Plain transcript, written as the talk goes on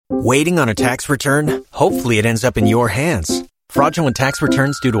Waiting on a tax return? Hopefully it ends up in your hands. Fraudulent tax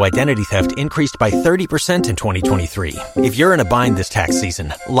returns due to identity theft increased by 30% in 2023. If you're in a bind this tax season,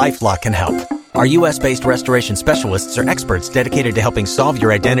 LifeLock can help. Our U.S.-based restoration specialists are experts dedicated to helping solve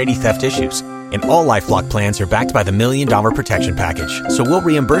your identity theft issues. And all LifeLock plans are backed by the $1 Million Protection Package. So we'll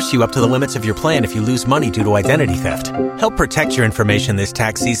reimburse you up to the limits of your plan if you lose money due to identity theft. Help protect your information this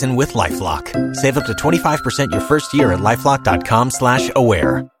tax season with LifeLock. Save up to 25% your first year at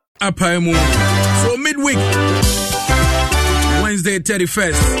LifeLock.com/aware. So midweek, Wednesday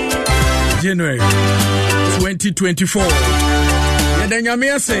 31st January 2024.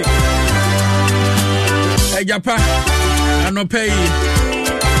 Yedanyame ase Ejapa anopei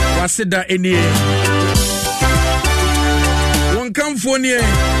waseda enie won kamfo nie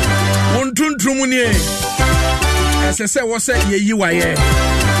won tuntum nie esese wo se yeyi waye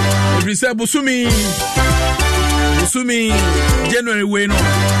ebrise busumi January we no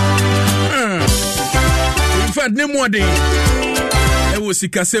in fact ne mode e wo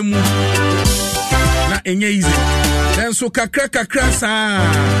sikasemu na enye easy then so kakra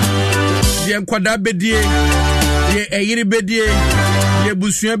saa ye nkwada bedie ye eyiri bedie ye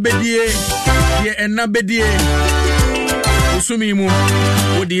busua bedie ye enna bedie usumi mu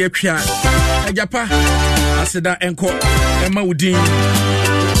wodi ye twa Ejapa aseda enko ema udin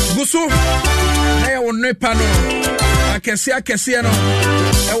guso na ye wonne pa no akese no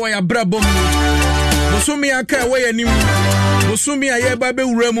ewo ya brabom busumi aka ewo ya nim busumi aye ba be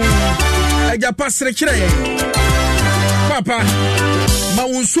wura mu Ejapa serekire papa ma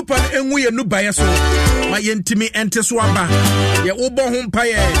won super enwu ye nu baye so ma ye ntimi ente so aba ye obo ho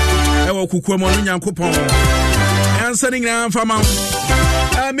mpaye e wo kukuam no nyankopon answering na fama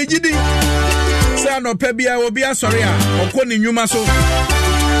megidi sa no pa bia obi asore a okọ ni nwuma so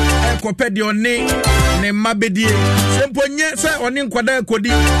e kopedi one ne mabedie semponye se one nkwada kodi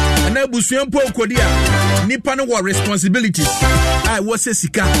na busuampo kodi a nipa no wo responsibilities I was a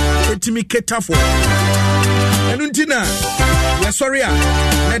sika etimi ketafo enuntina ya sorry a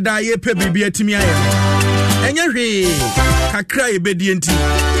na da ye pe bibia etimi aye enye hwe kakra ebedie nti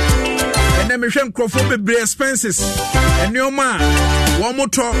ene mehwe nkrofo bebre expenses enioma wo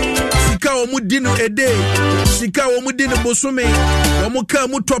moto sika wo mudino ede sika wo mudino bosume wo muka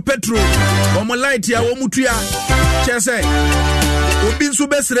muto petro wo light ya wo mutua chese obi nso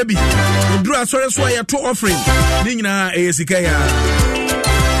besere bi oduru asore so ya to offering ni nyina sika ya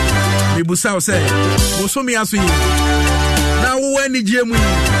mebusa se bosume aso yi na wo wani jemu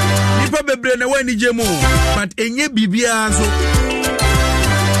nipa bebre na wani jemu but enye bibia so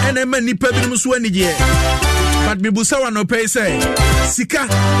ene ma nipa bi muso wani je but mebusa wa no pay say sika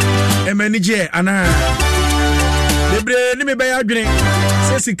emanije ana bebre ni me baya adwene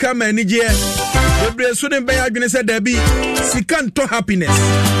se sika manije bebre so ne baya adwene se da bi sika nto happiness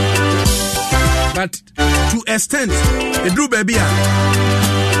but to extent edru baby a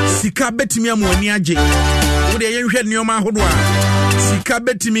sika betimi amoni age wo de yenhwe nioma ahodo a sika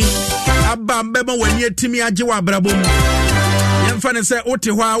betimi aba mbema wani etimi age wa abrabom yemfa ne se wote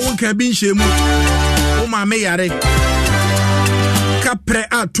ho a wonka bi nhwemu wo ma me yare kapre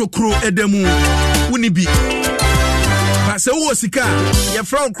atokro edemu unibi ba se wo sika ye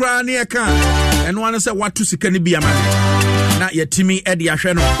fra okra ne ye ka eno ane se watu sika ne bi amane na yetimi ede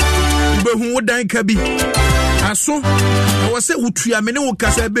ahwe no behu wodan ka bi aso na wose wutua me ne wo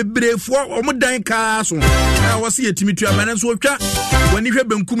kasa bebrefo omodan ka so na wose yetimi tua mane so otwa wani hwe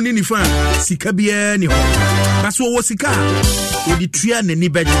benkum ni nifa sika bia ni ho ba so wo sika odi tua ne ni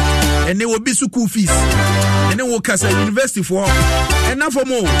beje ene wo bi school fees ene wo kasa university for ena for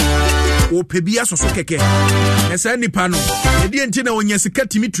mo wo pebia so keke esa nipa no edi enti na wonya sika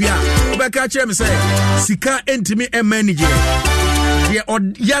timi tua obeka kire me se sika entimi manage ye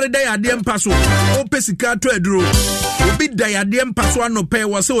yare da ya de mpa so o pesika to aduro obi da ya de mpa so anope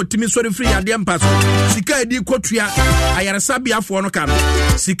wo se otimi sori free ya de mpa so sika edi kotua ayaresa bia fo no ka no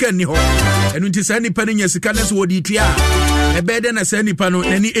sika ni ho enu nti sa nipa nya sika na so wodi tua ebede na sa nipa no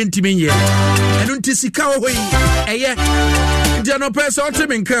nani entimi nye enu nti sika ho yi eye ndi anope so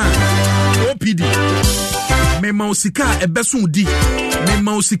otimi nka opidi me mausika ebesun di me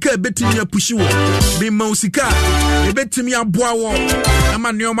mausika ebetimi apushi wo me mausika ebetimi aboa wo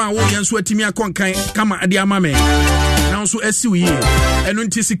ama neoma wo yenso atimi akonkan kama ade ama me na so asiwi enu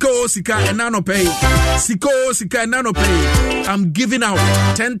nti sika o sika enano pay sika o sika enano pay I'm giving out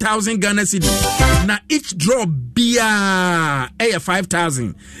 10,000 Ghana cedi na each drop bia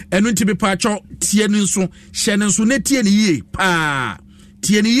 5,000 enu nti be pacho tie nso hye nso na tie ni ye pa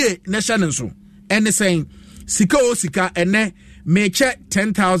tie ni ye na hye nso ene saying sika o sika ene meche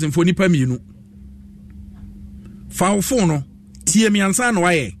 10,000 for nipa mienu fa phone no tie mi ansa no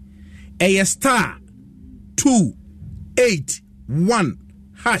aye a star 281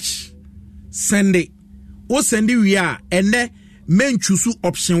 hash send it o send it we are ene men choose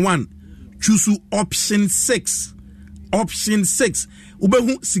option 1 choose option 6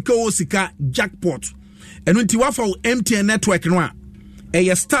 ubehu sika jackpot enu nti wafa MTN network no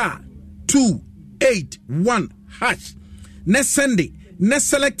a star 281 hash ne send it ne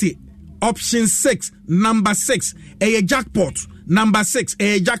select it option 6 number 6 a jackpot number 6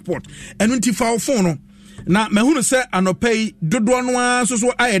 a jackpot enu nti fa phone no na mehunu se anopei dodo no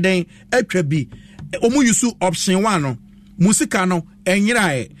aso ayeden atwa bi omu yusu option 1 no musika no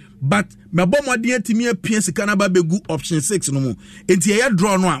enyirae but mebomode atimi apia sika na ba begu option 6 no mu enti ye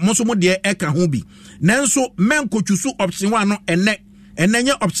draw no a moso mo de eka ho bi nanso menkochusu option 1 no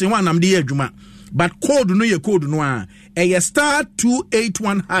enenye option 1 nam de adwuma but code no ye code no a star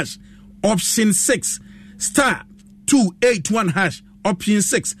 281 hash option 6 star 281 hash option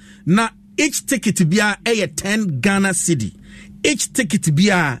 6 na each ticket bia 10 Ghana cedi each ticket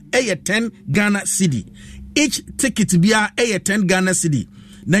bia 10 Ghana cedi each ticket bia 10 Ghana cedi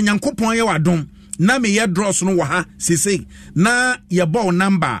na nyankopon ye wadom na me ye draws no ha sese na ye ball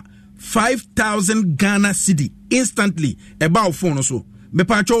number 5000 Ghana cedi instantly about phone so me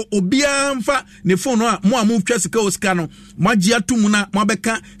pacho obia mfa ne phone no mo amutwa sika o sika no magia tumu na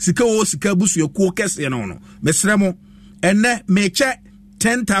mabeka sika o sika busu ekuo kese no mesremo ene meche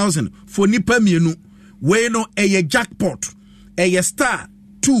 10,000 for nipa mienu we no a jackpot a star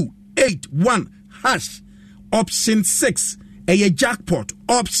 281 hash option 6 a jackpot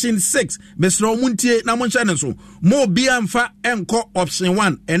option 6 mesro muntie na moncha ne so mo bia mfa enko option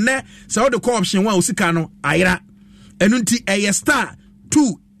 1 ene se wo de call option 1 osika no ayra enunti a star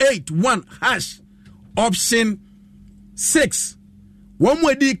 281 hash option 6 one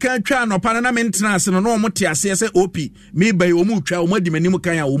more di kan twa no pa na maintenance no no mote ase se op me bai o mu twa o madi manim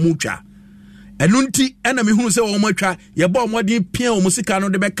kan ya o mu twa enunti ena me hunu se o mu twa ye ba o modi pia o musika no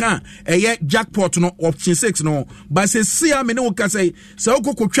de be kan eye jackpot no option 6 no ba se sia me ne wo ka se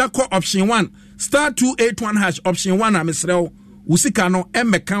okokotwa ko option 1 star 281 hash option 1 a mesrew usika no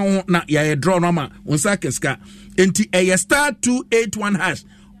emeka ho na ya draw no ma unsa keska enti eye star 281 hash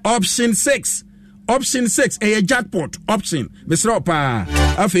option 6 option 6 a jackpot option Mr. Opa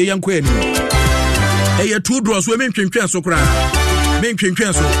afi yanko eni a 2 draws we mentwentwen so kra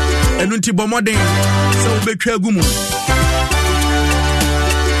mentwentwen so enu nti bomoden se wo betwa agumu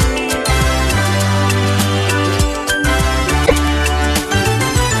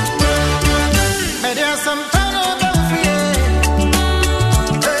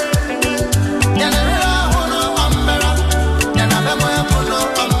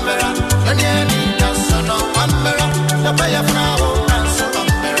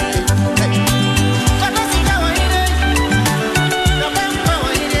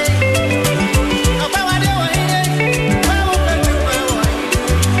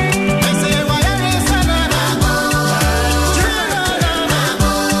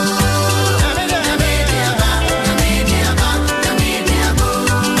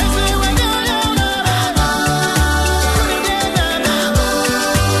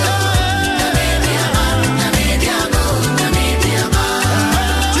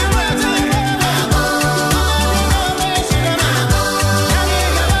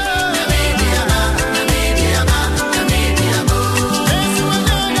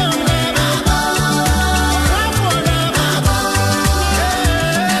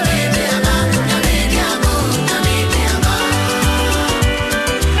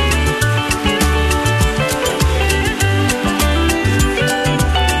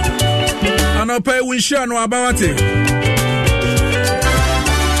Winsha no abawate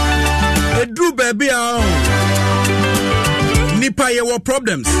edru baby nipa ye wo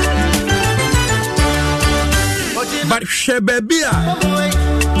problems but she baby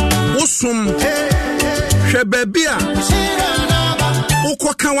usum she baby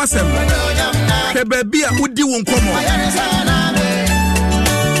ukoka wasem she baby udi won komo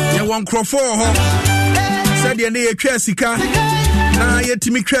ye won krofo ho said ye ne ye twa sika na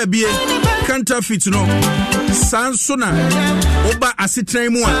yetimi twa bie counterfeit no sanso na oba asetran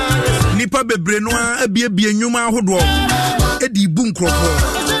mu a nipa bebre no abiebie nyuma ahodo edi bu nkrofo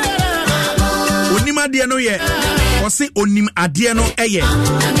onim ade no ye ose onim ade no eye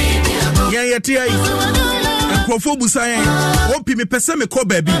yen yete ai nkrofo busan opi me pese me ko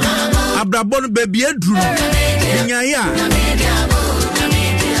baabi abrabo no baabi aduru no nyaye a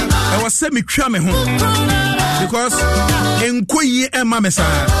e wose me twa me ho because enkoyi ema mesa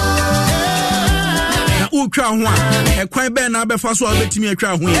na utwa ho a ekwan be na abefa so a betimi atwa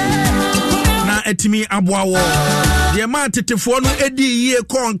ho na etimi aboawo de ma tetefo no edi yie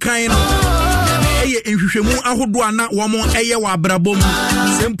kon kan no eye nhwehwemu ahodo ana wo mo eye wa abrabom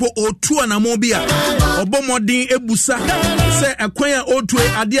sempo otu anamo bi a obomodin ebusa se ekwan a otue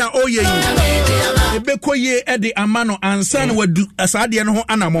ade a oye yi ebekoye ede amano ansa na wadu asade no ho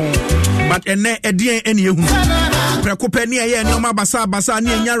anamo but ene edien ene ehu prekope ne eye ne oma basa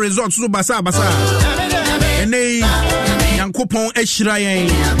ne nya results so basa ene yankopon ehira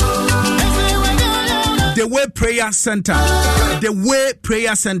yen The Way Prayer Center. The Way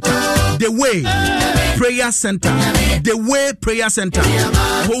Prayer Center. The Way Prayer Center. The Way Prayer Center.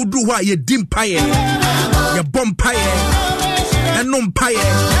 How do what you dimpaye? You bompaye. And non paye.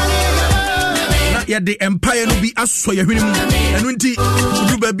 Ya the empire no be aso ya hwenu enu nti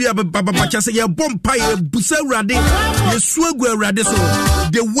du ba bia baba cha se ya bompaye busa urade ye suagu urade so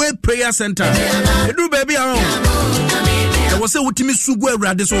The Way Prayer Center edu ba bia ho e wo se wutimi sugu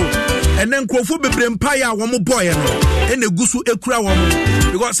urade so ene nkrofo bebre mpaye a wo mo boy no ene gusu ekura wo mo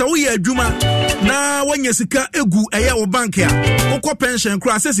because se wo ye adwuma na wanya sika egu eye wo bank a ukọ pension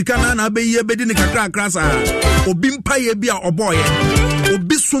kura se sika na abeyi ebedi ne kakra sa obi mpaye bia oboy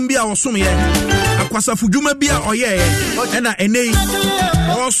obi sum bia osom ye akwasafo dwuma bia oyeye ena enei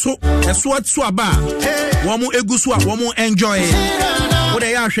also eso atso aba wo mo egusu a wo mo enjoy wo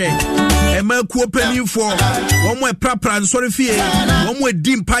de ya hwe ema kuo panifo wo mo prapra nsori fie wo mo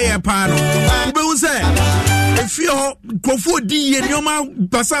edi mpaye pa no ube hu se efie ho kofo di ye nyoma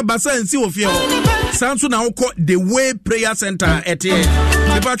basa nsi wo fie ho sanso na wokọ The Way Prayer Center ete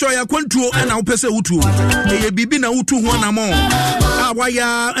ebacho ya kwantuo na wo pese wutu eye bibi na wutu ho na mo a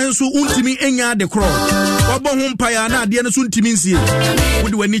waya enso untimi enya de kro obo ho mpaya na ade ne so untimi nsie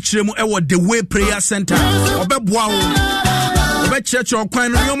wodi wani kiremu ewo The Way Prayer Center obeboa wo obecheche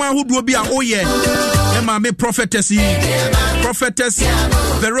okwan no nyoma ahodo bi a oye ema me prophetess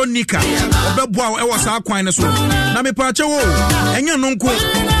Veronica obeboa wo ewo sa kwan ne so na me pa che wo enya no nko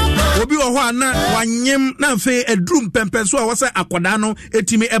obi wo ho ana wanyem na mfe edrum pempen so a wo se akoda no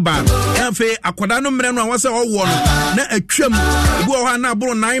etimi eba na mfe akoda no mre no a wo se owo no na atwam obi wo ho ana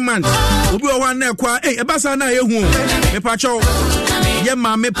aboro 9 months obi wo ho ana ekwa eba sa na yehu me pa che wo ye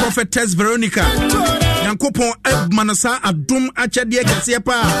ma me prophetess Veronica yankopon manasa adum achede kese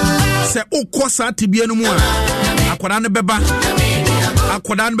pa se ukosa tibia no mu a akoda no beba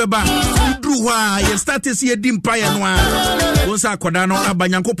dru ha ye status ye dimpaye no a wo sa akoda no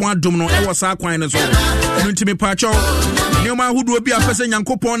abanyankopon adum no e wo sa kwan no so enu ntimi pa cho nyoma hudu obi apese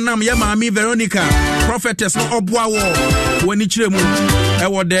nyankopon nam ye maami Veronica prophetess no oboa wo wani kiremu e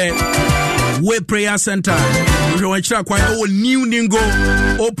wo de Way Prayer Center we chira kwan o New Ningo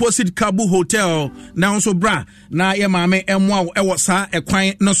opposite Kabu Hotel na so bra na ye maame emwa e wo sa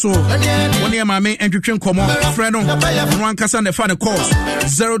ekwan no so woni ye maame entwetwe nkomo frɛ no ankasa ne fa ne course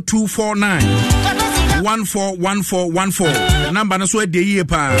 0249 141414 number no so e de yie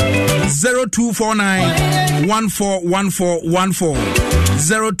pa 0249 141414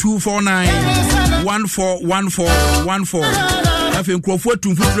 0249 141414 afi nkrofo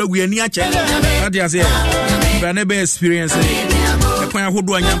tumfufura guani ache ade ase ba ne be experience ekwan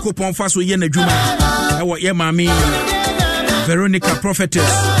ahodo anyankopon fa so ye nadwuma e wo ye maami Veronica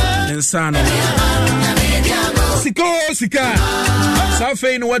prophetess insano sika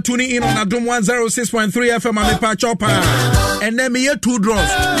Safe no watuni in on Adom 106.3 FM amepa chopa and then me 2 draws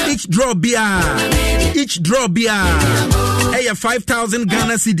each draw bia a 5,000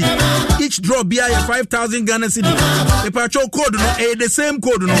 Ghana cedi. Each draw be a 5,000 Ghana cedi. The patrol code no the same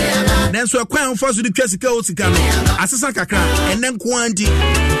code no. Then so a crown first with the Jessica Osicano. Assasa kakra and then quanti.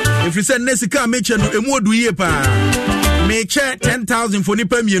 If you send Nessica Mitchell no more do ye pa. May check 10,000 for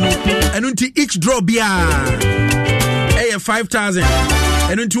Nipam you know. And until each draw be a 5,000.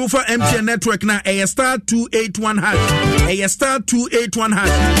 And into for MTN network now a star 281 hash. A star 281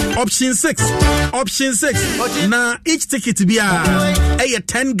 hash. Option 6. Now each ticket be a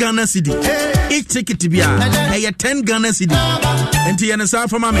 10 Ghana cedi. Each ticket be a 10 Ghana cedi. And to answer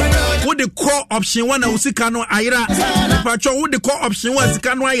for mommy. What the core option 1 Usikano Ira. Patrol would the core option 1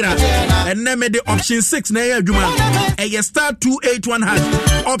 Sikano Ira. And then the option 6 na Juma. A star 281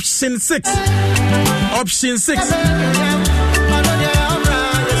 hash. Option 6.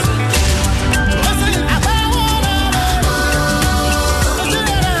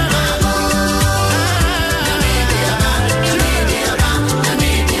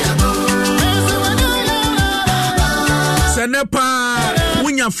 Senepa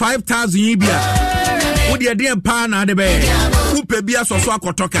wunya 5,000 ibia wodi ade pa na ade be upe bia soso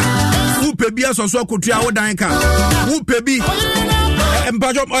akotoka upe bia soso akotua wodan ka upe bi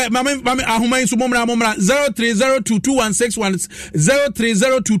Mpacho mame ahoma inso momra 03022161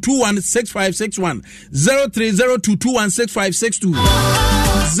 0302216561 0302216562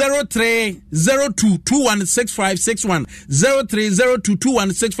 0302216561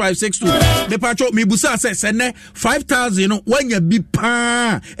 0302216562 me pacho me busa se ne 5000 no wanya bi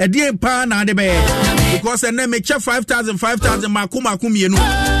pa edie pa na de be because ne me che 5000 makuma mienu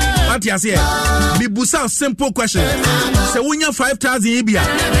what you say me busa simple question se wonya 5000 ibia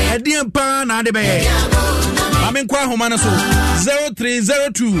edie pa na de be mame kwa homa na so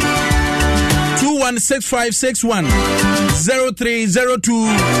 0302 216561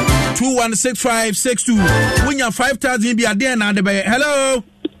 0302 216562 wunya 5000 bi ade na ade be hello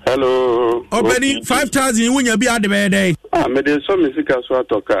obeni 5000 wunya bi ade be dey me dey so misika so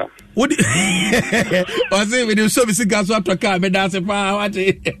atoka wodi o say me dey so misika so atoka me da se pa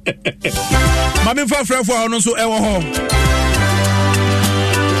wati mame fa frefo ono so ewo ho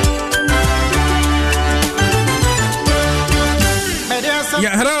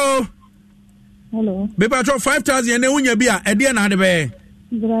yeah hello Beba cho 5000 ene unya bia ede na ade be.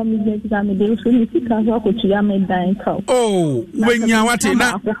 Oh, wenya wate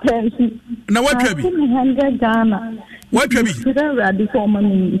na. Na watwa bi. 100 Ghana. Watwa bi.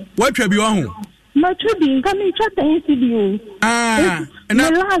 Watwa bi wa ho. Matwa bi nka me twa 10 cedi. Ah, na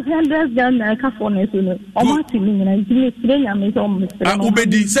last 100 Ghana ka for ne so no. O ma ti ni na jini sire nya me so mo sire. Ah,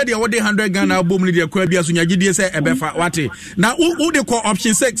 ubedi said you wode 100 Ghana bom ni de kwa bia so nya gidie se ebefa wate. Na u de call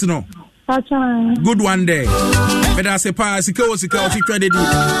option 6 no. Good one day. Better say pa sika o sika o twa de di.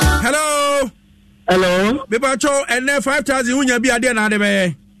 Hello. Beba cho ene 5000 unya bi ade na ade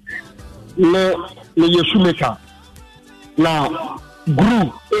be. Me yeshumeka. Na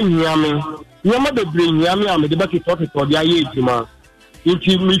group enyame. Nyama de bring nyame am de ba ki to dia ye ejuma.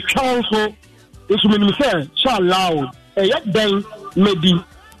 Inti mi chanso esu me say sha loud. Yet then maybe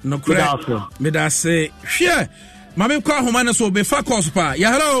no correct. Me da say hwe. Mame kwa homa na so be fa course pa.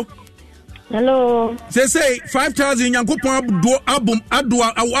 Ya hello. Say 5000 yankopon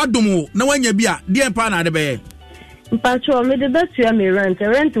adum na wanya bia de empa na de be. Mpacho me de betu me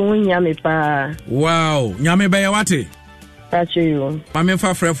rent wonya me pa. Wow, nyame be wate. Pacho you. Mame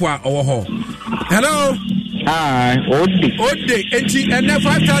fa frefo a owo ho. Hello. Ah, Ode enti ene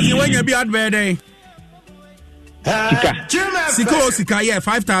 5000 wanya bia de be dey. Sika yeah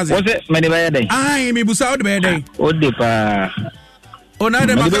 5000. What's it me de be dey? Ai me busa de be dey. Ode pa. Ona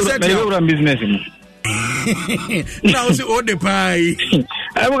de makaseti ya run business na o si o de pai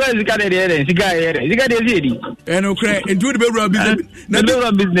I go sika de sika de zedi eno kre entu de be run business na de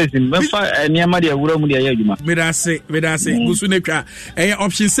run business me fa niam de awura mu de ya adwuma me da se gusu na twa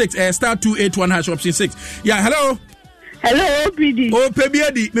option 6 star 281 hash option 6 yeah hello PD o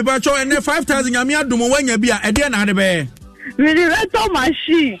pebiedi me ba cho ene 5000 nyame adom wanya bia e de na de be me de rental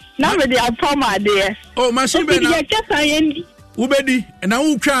machine na me de atoma de oh machine be na ya kesa yendi ubedi na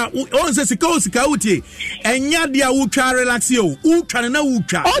utwa onse sika utie enya dia utwa relax yo utwa na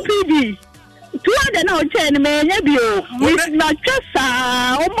utwa OPD 200 na oche me enya bio na chesa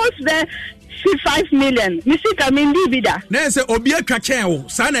almost there 5 million misika mindi bida na se obi atwa chen wo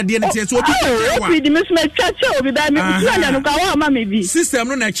sa na de ne tie so obi atwa OPD misme twa chen obi da me 200 no ka wa ma me bi system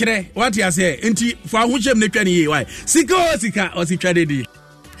no na kire what you say enti fa ho chem na twa ne yi why sika o si twa de di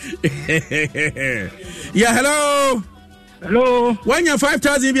yeah hello when you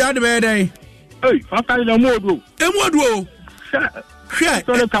 5000 be at the bed hey 5000 modu share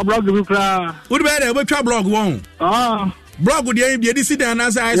so the blog we kra would be there we try blog won blog dey dey sit down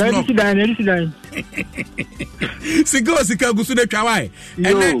as ice blog sit down sika gusu de twa why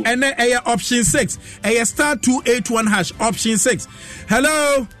and option 6 star 281 hash option 6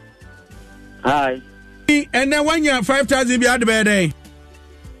 hello hi and then when you 5000 be at the bed hey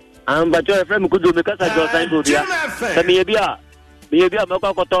but your friend could do because I just signed to dia. Maybe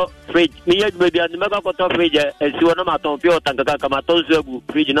meko koto fridge. Maybe and meko koto fridge e si wona maton pio tanka kama tonzu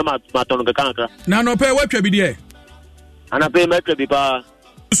fridge na maton kanka. Na no pay what be there. Ana pay metro bi pa.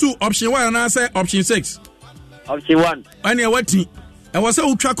 So option 1 and say option 6. Option 1. Any what? I was say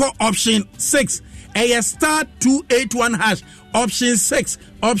ultra option 6. Star 281 hash option 6.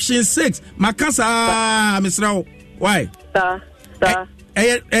 Option 6. Makasa Mr. Why? Star.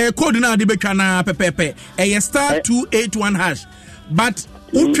 Code na de betwa na pepepe star 281 hash but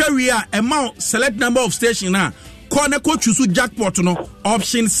ultra we are amount select number of station na call na ko choose jackpot no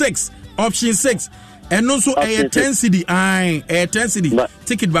option 6 and also 10 cedi 10 cedi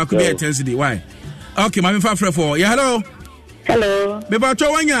ticket back be 10 cedi why okay mami fa for yeah hello be ba cho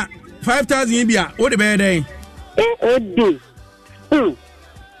wanya 5000 bia what the be dey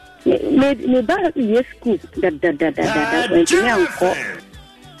me ba yes school da when you uncle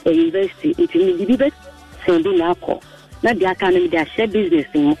university it me be sending na call na dia kan me dia share business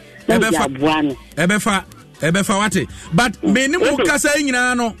mo na dia buano ebefa wate but me ni mo kasa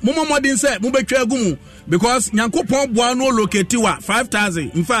nyina no mo modin say mo betwa agumu because Nyankopon buano locate wa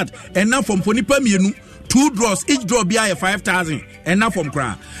 5,000 in fact enough from ponipa mienu 2 draws each draw be 5,000 enough from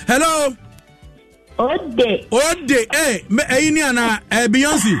cra. Hello Ode me ayini ana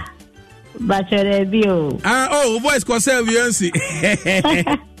Beyonce bachere bio voice ko say Beyonce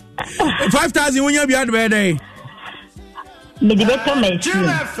 5,000 wonya bi adbe me di beto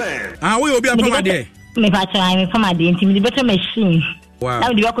machine we obi apama de me pacha me pama de nti me di beto machine. Wow.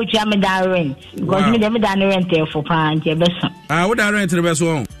 Now the work with you down rent because me them down rent for plant e beso we down rent e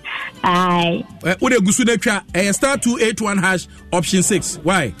beso ai we dey gusu na twa star 281 hash option 6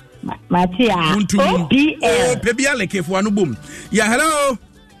 why Matia OPL pebia like for anu boom yeah hello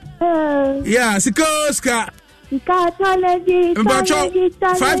yeah sikoska technology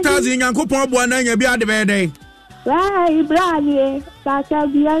 5,000 Nyankopon bo na nya bi ade be dey why brother Tata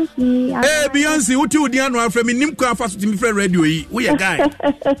Beyonce Beyonce uti udi anu afre me nim ko afa so timi frɛ radio yi we ye guy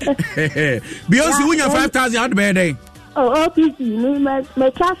Beyonce unya 5,000 ade be dey OPC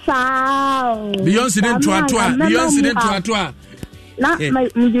me kasa Beyonce den toa na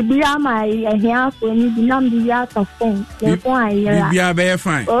me bia my here for me bi nam bia to phone le phone ayera bia be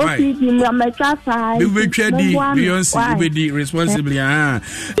fine OPC me kasa we twa di Beyonce we di responsibly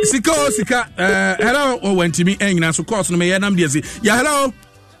sika hello went to me nyina so course no me nam de say yeah hello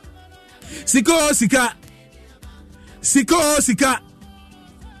sika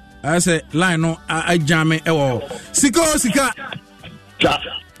I say line no I jam ewo sika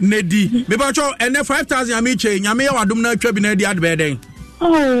Nedi me ba cho ene 5,000 ami che nyame ya wadom na atwa bi na di adbe den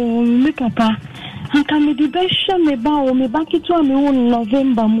me papa anka me di be hwe me ba o me ba kitu me won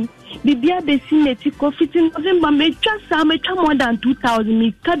November mu bibia be si neti ko fit November me twa more than 2,000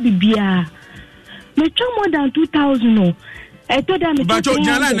 me ka bibia me twa more than 2,000 no eto da me ba cho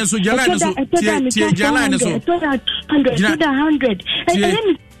jala ne so tie jala ne so eto da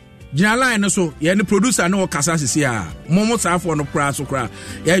 100 Jina line so ye ni producer no kasa sisi a momo safo no kra so kra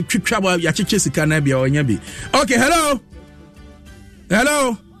ya twitwa ba ya cheche sika na bia onya bi okay hello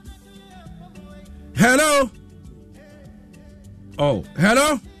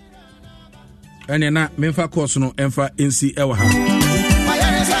ene na memfa course no emfa nsi ewa ha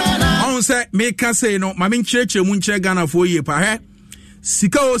on say me ka say no ma me nkyerechire mu nkyere Ghana fo ye pa he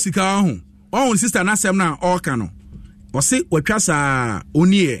sika ho on sister na sem na oka no o se watwa sa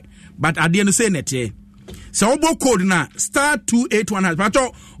onie but adie no say nete so obo code na star 281 but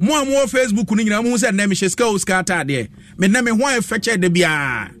mo Facebook ni nyina mo say na me shiska o skata de me na me ho afeche de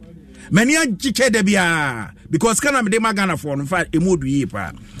bia mani agiche de bia because kana me de magana for no fa emodu yi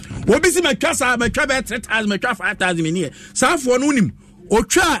pa obi si metwa sa metwa be 3,000 metwa 5,000 me ne sa for no nim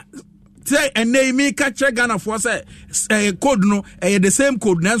otwa say eney me ka che Ghana for say code no the same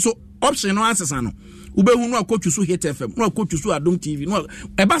code na so option no answer no ubehu no akotu so hit FM no akotu so Adom TV no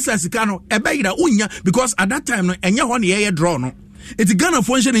ebasa sika no ebeyira unya because at that time no enye ho ne ye draw no eti Ghana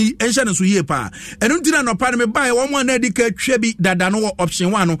for enhye so ye pa enu ntina no pa me buy one more na dika twa bi dada no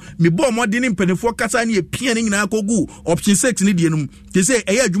option 1 no me bo mo de ne mpanefo kasa ne epia ne nyina akogu option 6 ne die num te say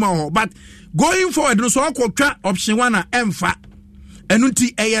eye adwuma ho but going forward no so akotwa option 1 na emfa enu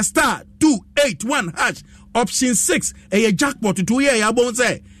nti eye star 281 hash option 6 eye jackpot to ye ya bon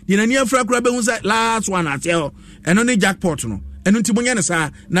say yena ni afra kura be hu say last one atel eno ni jackpot no eno nti munya ne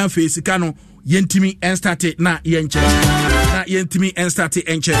sa na fa sika no yentimi enstart na yenche na yentimi enstart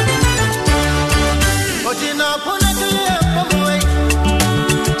enche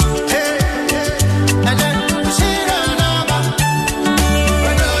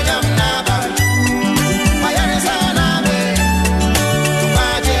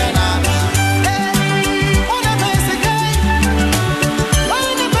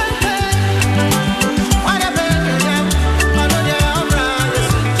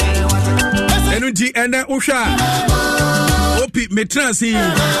and then Usha Opi Metransi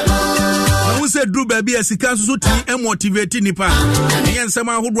who said Drew baby as he can so and motivate nipa and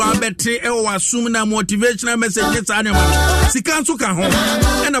someone who will better or assume na motivational messages animal Sikansu ka home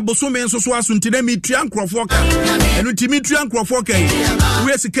and a bosume so swasun to them Trian Crawford and Timitrian Crawford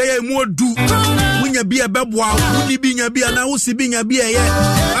we sikaya more do when you be a babwa would be a beer now see being a beer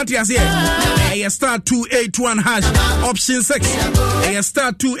at ya say a star 281 hash option 6 a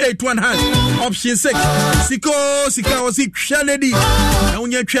star 281 hash option 6 sika o si kwanedi na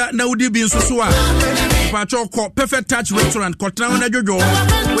unya twa na udi bi nso so a Pacho call Perfect Touch Restaurant, Kotan na Jojo,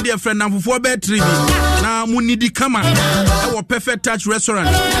 with your friend Namfo Betri. Na munidi kama, our Perfect Touch Restaurant,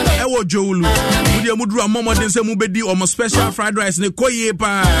 our Jolu, with your Mudra Momo Dense Mubedi or special fried rice, ne koye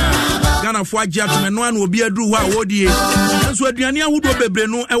pa Ghana for Jatman, one will be a drew Wodi. And so Diania would be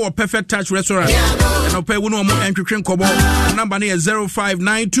Breno, our Perfect Touch Restaurant. And I'll pay one more entry train Kobo. Number near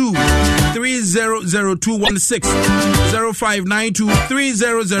 0592 300216 0592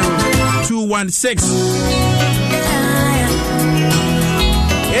 300216.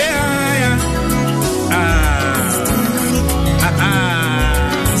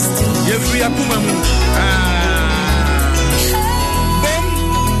 Free Akumamu.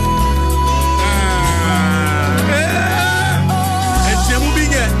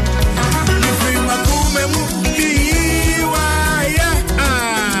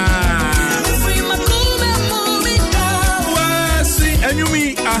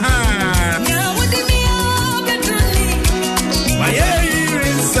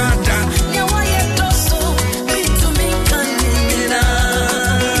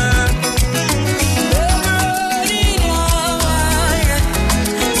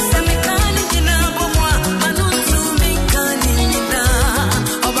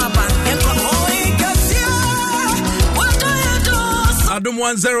 Adum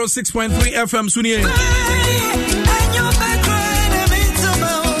 106.3 FM Sunye.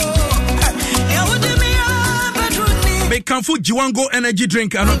 Make Kamfu Jiwango energy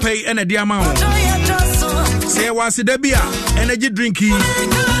drink and not pay any amount. Say was the beer energy drinky.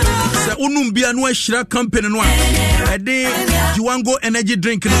 Say unum beer no shira company no. A day Jiwango energy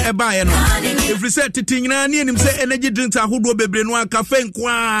drink no e buy no. If we say titing na ni him say energy drinks are who do bebre no cafe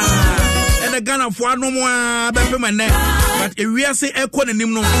nkwa. And the Ghana for no more bepe but if we are say echo na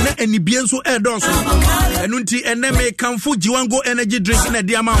nim no na anibie nso e do so. Enu nti ene me Kamfu Jiwango energy drink na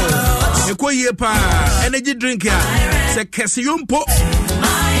de ama wo. Ekoyie pa energy drink ya. Se kese yo mpo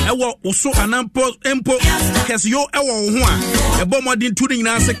ewo oso anampo empo kese yo ewo ho a ebo modin tu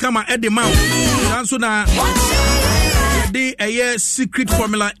nyina se kama e de ma wo nanso na the a secret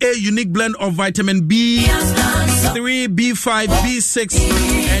formula A unique blend of vitamin B3, B5, B6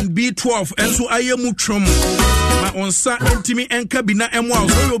 and B12 and so ayemu trom ma onsa entimi enka bi na emwa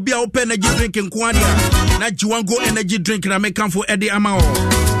so you be open energy drink nko ade na Jiwango energy drink na make am for Eddie Amao.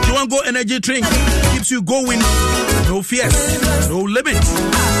 Jiwango energy drink keeps you going, no fears, no limit.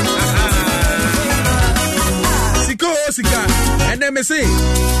 Sika and then me say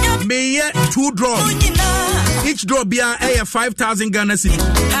me 2 draws. Each draw be a 5,000 Ghana cedi.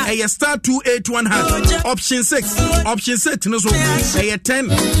 A star 281 hash. Option 6 no so a 10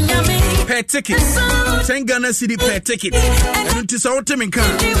 per ticket. 10 Ghana cedi per ticket. And it is our time in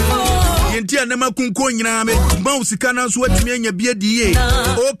can. Yenti anema kunko nyina me ma sika na so atimi anya bia die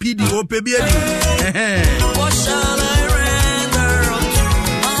OPD OPBD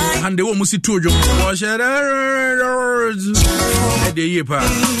hande wo musi tojo wo share e de yepa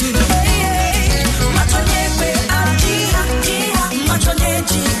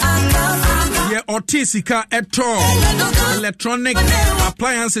yeah otisika eto electronic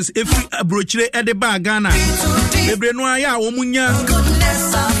appliances if abrochire e de ba Ghana bebre no aya wo munya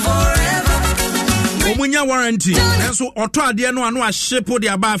omunya warranty nenso oto ade no anu a ship de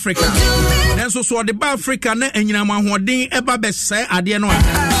aba Africa nenso so de ba Africa na anyina mahoden eba be sai ade no a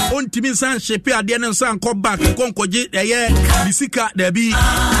ontimi san ship ade no san ko back konkoje eye bisika da bi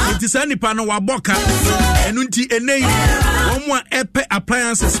ntisa nipa no waboka enu nti enei omo a epe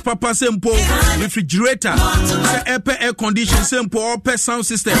appliances papa sempo refrigerator se epe air condition sempo ope sound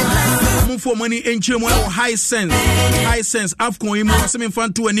system mufo money enchemo high sense afcon imu asem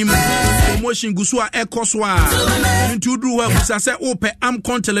fanto anim promotion gusu a ekoswa into do well say ope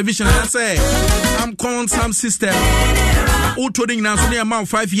amcon television say amcon sound system auto ding na so near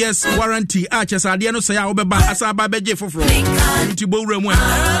 5 years warranty achas ade no say a obeba asa ba beje foforo into bowra mu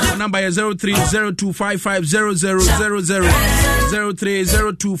number 0302550000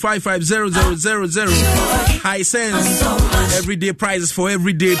 0302550000 high sense everyday prices for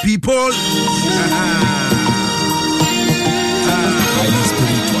everyday people.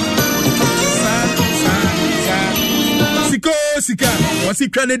 Sika wasi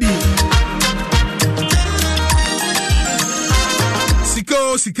Kennedy Sika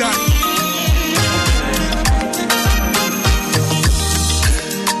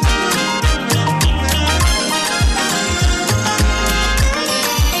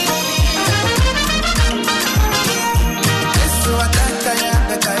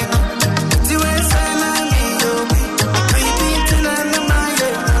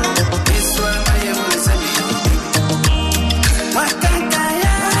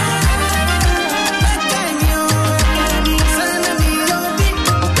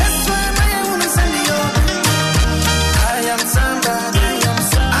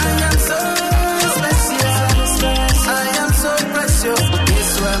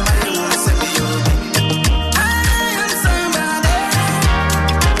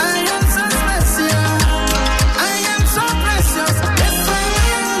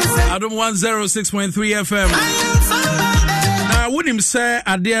Adam 106.3 FM. Now, wouldn't him say,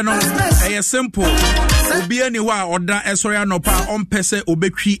 Adiano, a simple. Obi anywhere order esori anopa on pese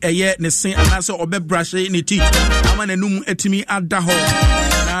obetwi eye ne sen anase obebrush ne teeth ama nanum etimi ada ho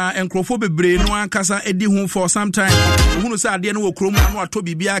na enkrofo bebre no ankasa edi ho for some time hunu say ade no okrom anu ato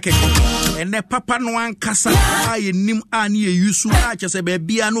bibia keke ene papa no ankasa aye nim ani yusu a chese be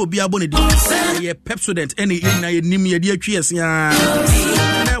bia na obi abone di ye Pepsodent ene na ye nim ye di atwi esia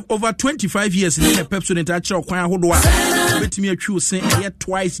over 25 years in the Pepsodent a kire kwan ahodo a betimi atwi osen ye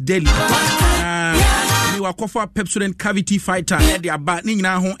twice daily ni wakofa Pepsodent cavity fighter e de aba ni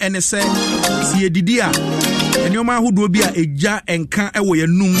nyina ho ene se si edidi a enioma ahodo bi a eja enka ewo ye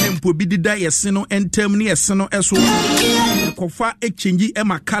num ne mpo bi dida yese no entem ne yese no eso kofa e change e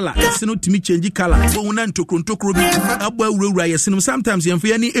makala yese no timi change color bo na ntokrontokro bi abo awurawura yese no sometimes yemfa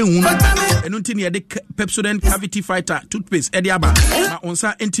ya ni ehun eno ntini ye de Pepsodent cavity fighter toothpaste e de aba ma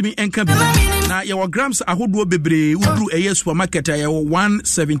onsa entimi enka bi na ye wo grams ahodo bebre udru eye supermarket ye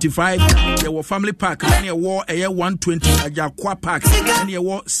 175 ye wo family pack ye wo eye 120 ajakwa pack ye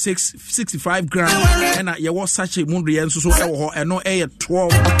wo 665 grams and ye wo sachet mundu ye nso so e wo ho eno eye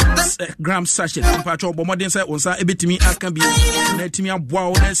 12 grams sachet pacho bo modern say onsa ebetimi aka bi na etimi aboa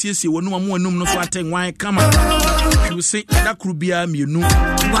wo na siesie wonu amonum no so atenwan kama you say that could be a mienu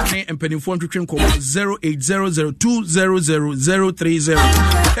ne empanifo ntwetwe nko 0800200030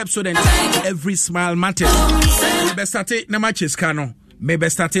 Pepsodent every smile matters. Maybe start na matches kano. Maybe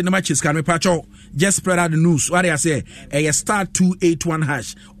start na matches kano pacho. Just spread out the news. What I say? A star 281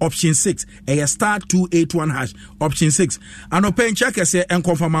 hash option 6. A star 281 hash option 6. And open check say and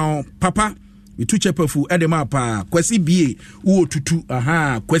confirm papa. We two chepefu edema pa kwesi bie uo tutu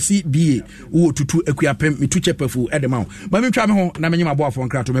kwesi bie uo tutu ekuapem me two chepefu edema ba me twa me ho na me nyima bo afon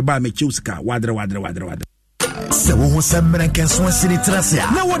krato me ba me chiusika wadre se wo ho semren kenso sini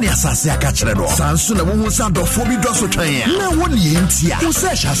trasia na woni asase aka kire do sanso na wo ho sa do fo bi do so twan na woni entia wo se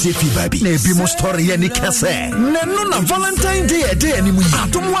hase fi ba bi na ebi mo story ye ni kese na no na Valentine Day ani mu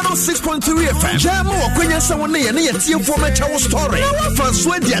atom 106.3 FM jama wakwenya se woni ye ne ye tie fo me chawo story na wa fa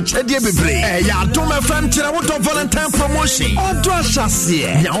so dia chede bebre ya atom FM kire wo to Valentine promotion odo asase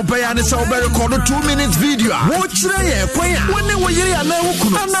ya obaya ne se obe record 2 minutes video wo kire ye kwenya woni wo yire ya na wo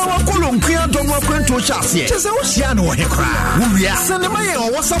kunu ana wa kolonkia do mo kwento chase chese wo shia no he kra wo wia send my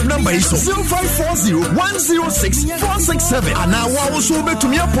WhatsApp number is 0540106467 ana wa so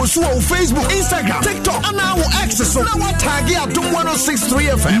betumi apost wo Facebook Instagram TikTok ana wo access so na wa tag ya dum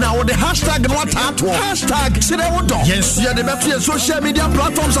 106.3 FM na wo the hashtag no tato hashtag #chirewodo yes ya de beto social media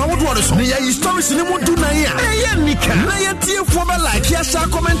platforms awo do so ya stories ni mu du na ya e nika na ya tie fo be like ya share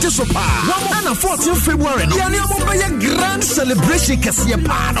comment so pa wa na 14 February ya ni mo be grand celebration kase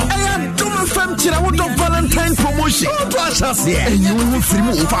pa no e ya dum fam chirewodo Valentine promotion to asase and you will free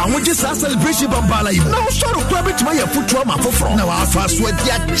move for which is a celebration bambala you now start to grab it my foot ma for now our fast with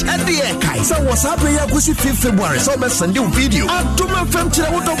ya chede kai so what's happening ya kusi 5th February so be send you video atuma fam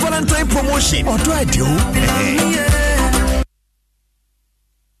chirewodo Valentine promotion or do I do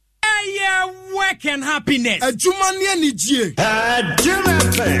work and happiness ajuma ne anijie ajuma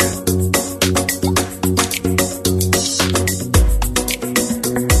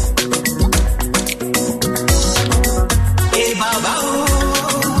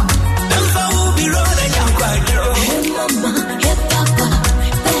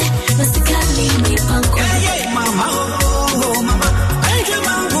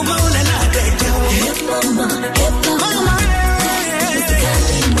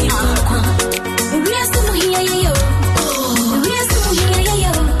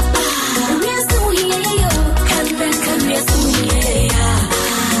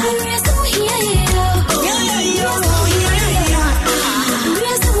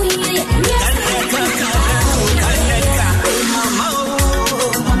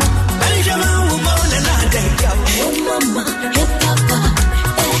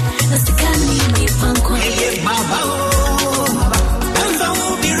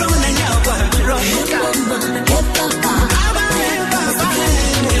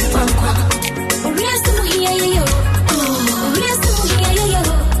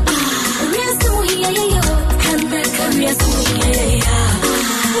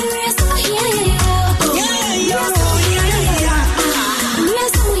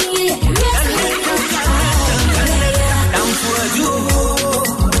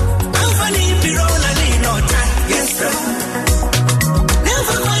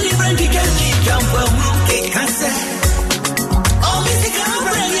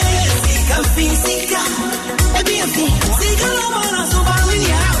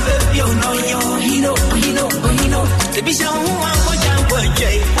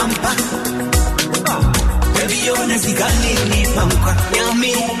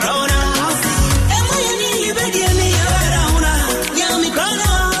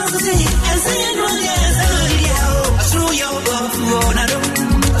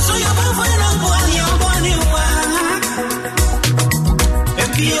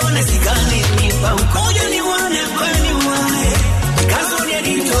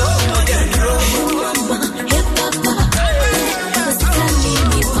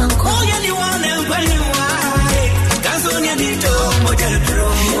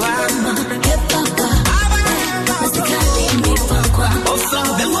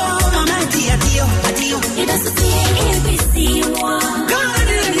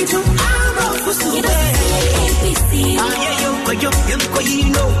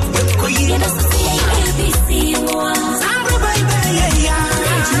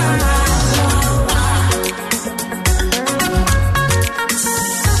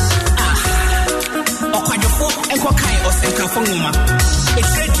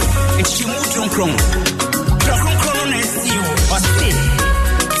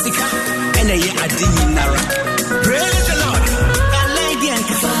Praise the Lord.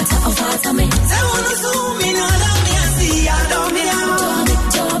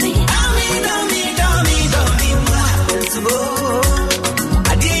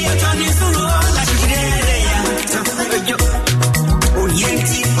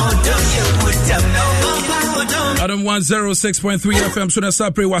 Adam 106.3 FM so na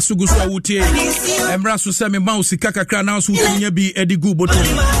sapre wasugu so awutie emra so se me mouse kakakra na so tunya bi edigu botom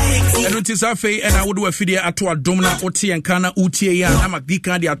eno ti safe e na wodo afidie ato adom na otie enka na utie ya na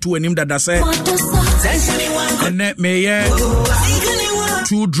magika de ato anim dada se ene meye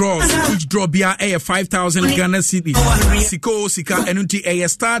 2 draws, each draw bia a 5,000 Ghana cedi. Sika enunti a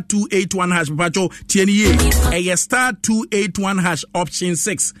star 281 hash pacho tieni a star 281 hash option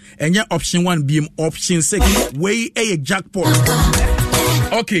 6 enya option 1 beam option 6 way a jackpot.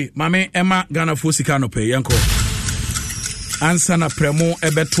 Okay, mame Emma Ghana fo sika no pay yanko. Ansa na premo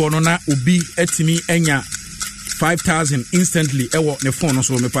ebeto no na obi etimi enya 5,000 instantly ewo ne phone no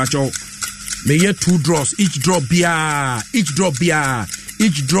so me pacho. Me ye 2 draws, each draw bia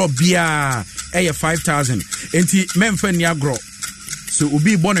a 5,000 enti memfa ni agro so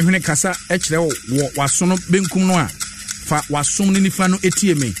obi bo ne hwene kasa e kire wo wasono benkum no a fa wasom ne nifa no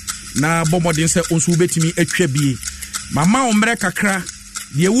etie me na bomodin se onso betimi atwa bie mama omre kakra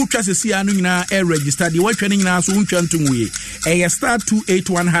de wutwa sesi anu nyina e register de watwa ne nyina so untwa ntumwe e star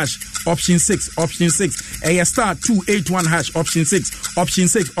 281 hash option 6 a star 281 hash option 6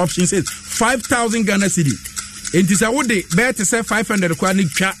 5,000 Ghana cedi enti sa wode bet say 500 kwa ni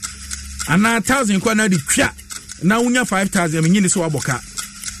twa ana 1,000 kwa na di twa na unya 5,000 menyi ni so aboka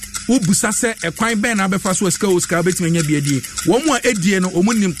ubusa se ekwan ben na befa so ska betime nya biadi wo mu a edie no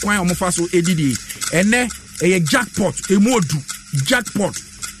omunim kwan omofa so edidi ene eye jackpot emodu jackpot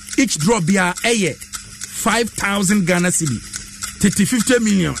each draw bia eye 5,000 Ghana cedi 50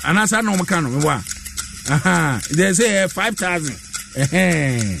 million anasa no maka no wa they say 5,000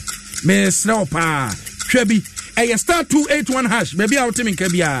 me snopa hwebi a star 281 hash baby out in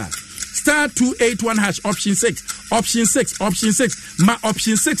Kabia star 281 hash option 6 ma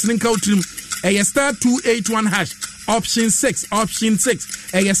option 6 link out a star 281 hash option 6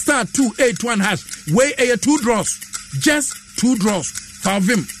 a star 281 hash way a 2 draws just 2 draws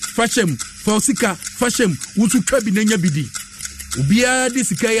favim fashem fausika fashem wutu twabi nenya bidi ubia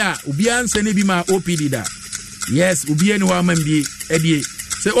disika ya ubia nsene bi ma OPD da yes ubia ni wa mambi edie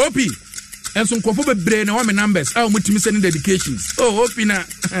say OP and some kofo bebre na wa me numbers a mutimi send dedications OP na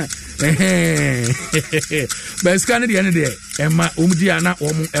but scan the end there emma umdi ana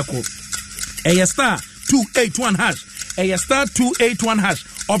omu eko a star 281 hash a star 281 hash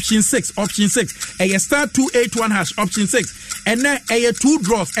option 6 a star 281 hash option 6 and then a 2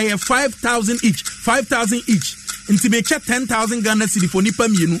 draws a 5,000 each inti me check 10,000 Ghana cedi for nipa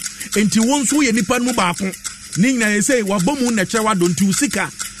mienu inti won so ye nipa mu baako ning na say wa bomu na chewa don tu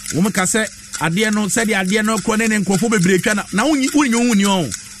sika wo meka se ade no se de ade no kro ne nkofo bebre twa na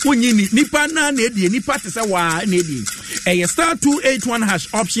unyi ni nipa na edie nipa te se wa na edie a star 281 hash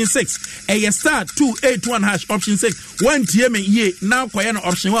option 6 a star 281 hash option 6 one tie me ye na koye no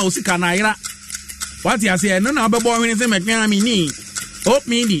option wa osika na ira what you say no na bebo hwene se mekwa mi ni op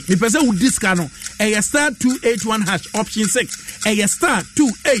me ni pese wo diska no a star 281 hash option 6 a star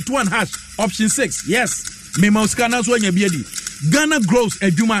 281 hash option 6 yes me mauska na so anya biadi Ghana grows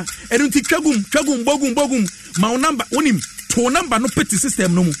adwuma edunti twagum bogum ma number wonim to number no peti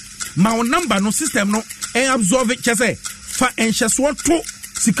system no mu ma number no system no absorb it chese fa enhyeso to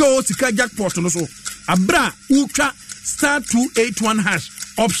sika jackpot no so abra utwa star 281 hash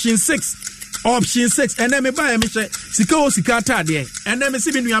option 6 and then me buy me sika tade and then me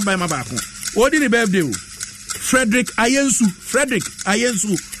see me nua buy ma baako odi ni birthday o Frederick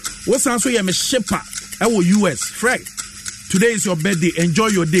Ayensu wosan so ye me shepa e wo US Fred today is your birthday enjoy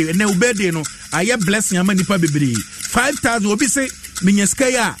your day and now birthday no aye blessing ama nipa bebre 5,000 obi se minyeska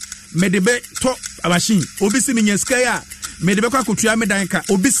ya medebe to machine obi se minyeska ya medebe kwa kotua medanka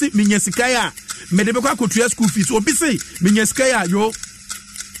obi se minyeska ya medebe kwa kotua school fees obi se minyeska ya yo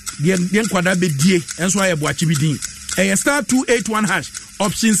den kwada bedie enso aye boachi bidin a star 281 hash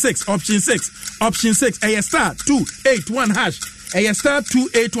option 6 a star 281 hash a star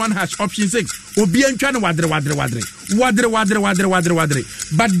 281 hash option 6 obi antwa no wadre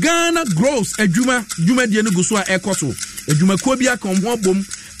but Ghana grows adwuma die no guso a ekoso adwumakuo bi aka ho abom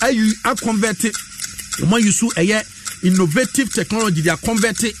ayi convert mo use eye innovative technology they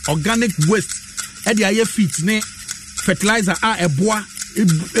convert organic waste e dey aye feed ne fertilizer eboa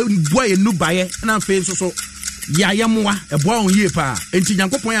enu baye na fe so ya yamwa eboa on ye pa enti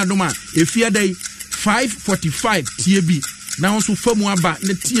Nyankopon ya dom a efia dai 545 TB na nso famu aba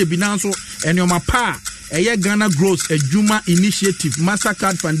ne TB na nso enioma pa eye Ghana Growth Ejuma Initiative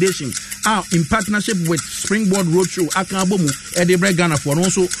Mastercard Foundation in partnership with Springboard Roadshow akabomu e de bre Ghana for no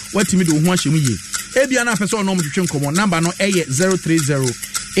so watimi de ho ahyemu ye ebia na pese ono mtwetwe nkomo number no eye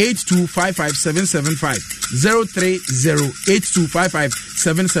 03082557775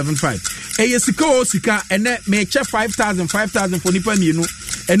 03082557775 eye sika ene me che 5000 for nipa mienu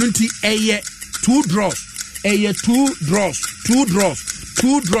enu nti eye 2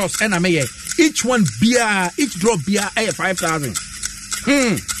 draws ena meye each one beer each drop beer eye 5000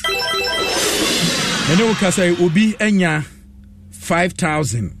 ene wo ka say obi enya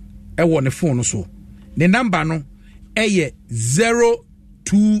 5000 e wo ne phone so the number no eye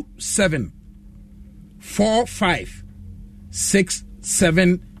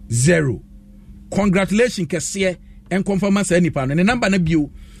 027456770 congratulations kese en confirm say nipa no the number na bio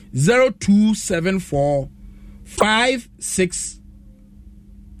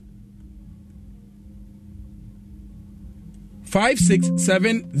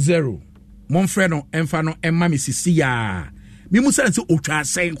mon frère no emfa no emma misisi ya mi musa se otwa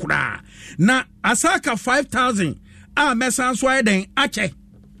asen kura na asaka 5000 a mesan so eden ache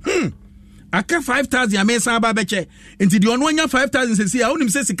aka 5000 a mesan ba beche enti de ono anya 5000 sesi a onim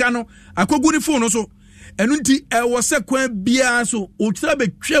se sika no akogu ni phone so enu nti e wo se kwan bia so otwa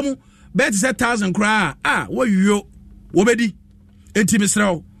betwam bet se 1000 kura wo yo wo bedi enti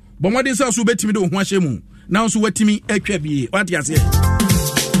misrawo bomodin se so betimi de ho ahyemu na so watimi atwa bie what ya say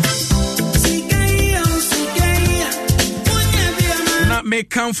na me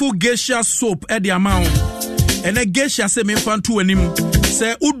kanfu geisha soap e the amount ene geisha se me fantu anim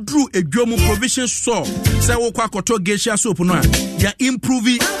se udru edwomu provision store se wo kwa koto geisha soap no a ya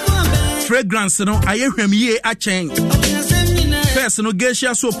improve fragrance no ayehwamie a chen first no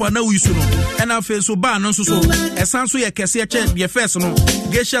geisha soap na wi su no ena fe so ba no so esan so ye kese che ye first no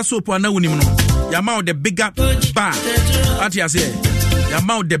geisha soap na wunim no ya mount the bigger bar what you say ya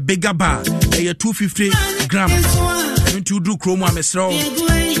mount the bigger bar 250 grams into do chromo amesro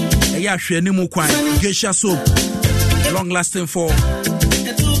ya hwe ne mu kwan geisha soap long lasting for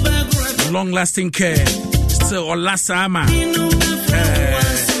long lasting care still or last summer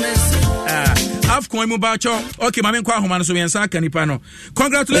half coin mobile cho okay mame kwa homa no so yensa kanipa no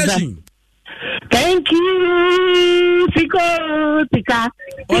congratulations thank you Tika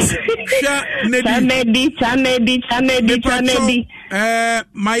Chanedi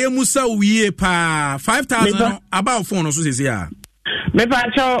maye musa wiye pa 5000 about phone no so sesi a me pa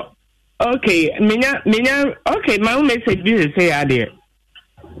cho okay minya okay my message this say ade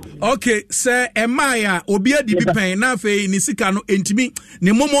okay say emaya obi adi bi pen na fe ni sika no entimi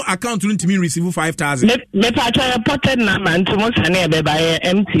ne momo account no ntimi receive 5000 me pa cho reported number ntimo sane ebeba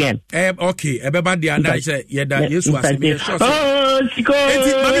MTN okay ebeba dia na say yeda yesu asemi siko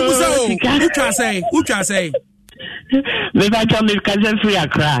enti mami musa utwa say me pa cho me kaze free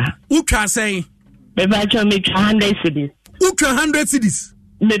akra utwa say me pa cho me 100 cedis utwa 100 cedis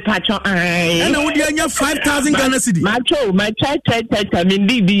me patcho and would you 5000 Ghana cedi macho my church mean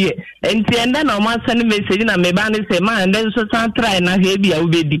DB enti enda na ma send message na me ba ne say ma and then so san try na he bia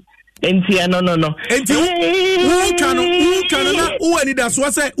ubedi enti no enti who can na who any that so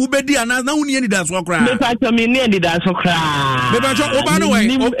say ubedi ana na woni any that so kra me patcho me ni that so kra me patcho oba no way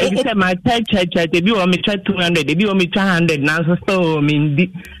say my church dey be o me try 200 dey be o me 200 na so me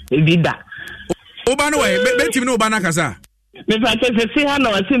di da oba no way betimi no oba na kasa me patcho say ha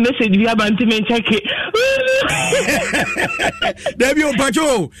na say message bi abanti me check there be o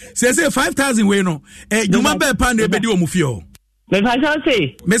patcho say 5000 we no juma be pa na ebedi o mu fio me patcho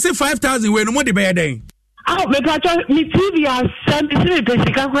say me say 5000 we no mo de be den me patcho me TV a send me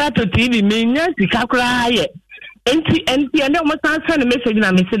pesika kura to TV me nya sika kura ye enti and o mo send message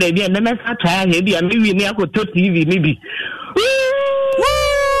na me say dey bi and me sa try here bi me wi ni akoto TV me bi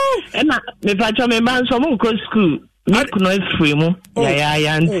ena me patcho me ban so mo go school Make noise free mo.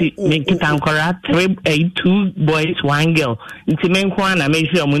 Yeah, auntie. Make it ankora 2 boys, 1 girl. Inti men kwa na me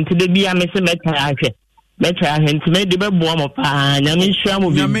sure mo inti de bia me se meta ahwe. Meta ahwe inti me de be boa mo pa. Nyame sure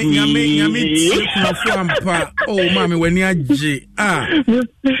mo bi. Nyame na fu ampa. Oh mama wani age.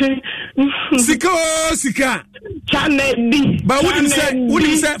 Sika. Chanedi. But wouldn't say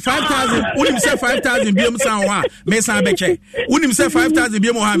 5000. Wouldn't say 5000 bi am san ho a me san beche. Wouldn't say 5000 bi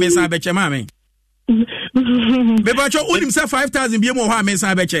am ho a me san beche mama. Mepacho unim say 5,000 bi mo ho a me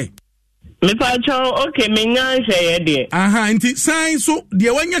san be che. Mepacho okay me nyan hye de. Aha, nti sign so de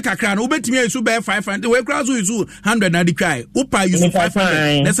wanya kakra na obetimi asu be 500. We kra so isu 100 na di twai. Upa use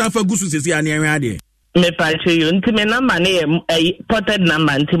 500. Na san fa gusu sesi ane anwa de. Mepacho you nti me number na ported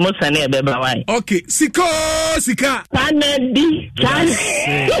number nti mo sane e be ba wai. Okay, sika. Panedi.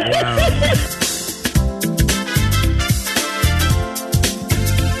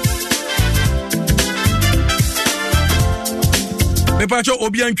 Mepacho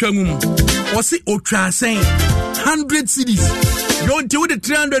obian twangum. Osi otrasen 100 cedis. Don't do the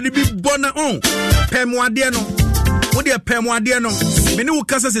 300 be bona on. Pemwade no. Wo de pemwade no. Me ne wo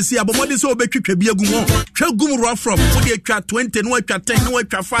kasa sesi abomode so obetwetwa bi agum ho. Twa gum rough from. Wo de twa 20 no atwa 10 no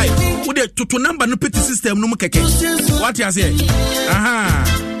atwa 5. Wo de toto number no peti system no mu keke. What you say? Aha.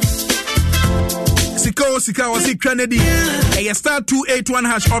 Sika was it Kennedy. A star 281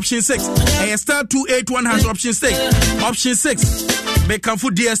 hash option 6. A star 281 hash option 6. Option 6. Make come for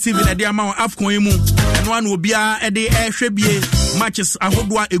DSTV na the amount Afcon mu. And one will be a day air shebie matches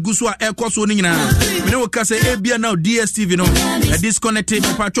ahodwa egusua ekoso ni nyina. Me no ka say ebia now DSTV no. A disconnected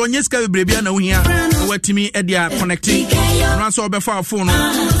patron nyeska bebia na wo hia. Watimi e dia connecting. No so be fa phone no.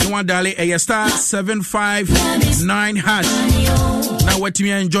 No one dial a star 759 hash. Now watimi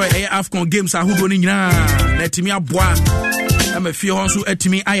enjoy a Afcon games ahodwa ni nyina. Let me aboa. I'm a few honsu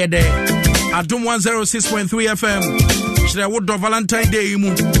etimi ayede. Adom 106.3 FM. Shire wo do Valentine Day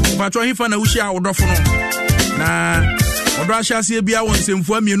mu. Patro hifa na wushi a wo do fono. Na odo ahase bia won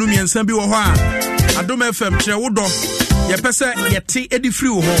semfu amienu miensa bi wo ho a. Adom FM shire wo do. Ye pese yeti edi free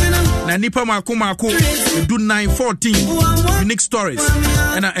wo ho. Na nipa mako do 914 unique stories.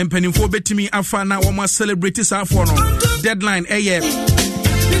 And empanimfo betimi afa na wo ma celebrate sa afo no. Deadline 5th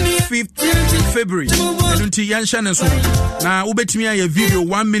February. And until Yanshan so now ubetimi a video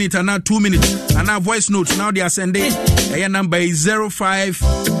 1 minute and now 2 minutes and now voice notes. Now they are sending a number is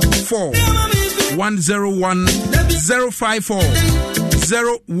 054 101 054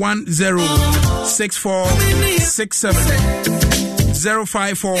 010 6467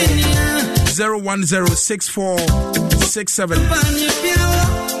 054 010 6467.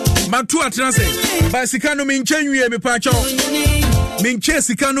 Matu atrase basikano minchenwie mepacho minche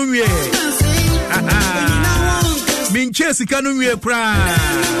sikano nwie minche sikano nwie pra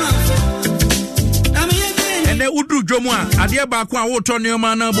ene udu dwomu a ade ba ko a woto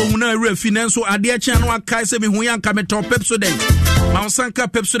neoma na bomu na awura finanso ade chia no akai se me hu yanka meto Pepsodent Maunsanka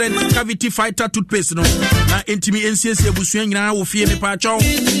Pepsodent cavity fighter toothpaste no na entimi ensiesie abusua nyina wo fie mepacho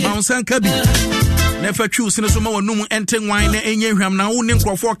Maunsanka bi never choose in a summer no enten wine and enham na wo ne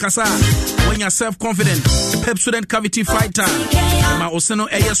nkrofo kasa when you self confident Pepsodent cavity fighter ma oseno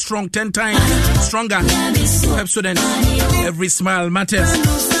air strong 10 times stronger Pepsodent every smile matters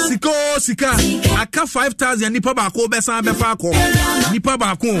sika aka 5,000 nipa ba ko besa be fa ko nipa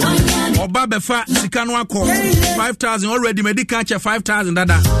ba ko oba be fa sika no akọ 5,000 already medical check 5,000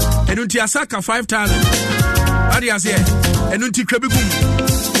 dada enunti asaka 5,000 adi ase enunti twabegum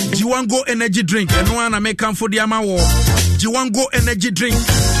Jiwango energy drink and one I make come for the amawo. Jiwango energy drink.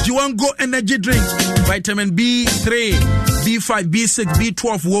 Jiwango energy drink. Vitamin B3, B5, B6,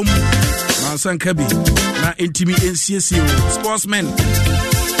 B12 wom. Mansan Kabi. Na intimi NCSU. Sportsmen.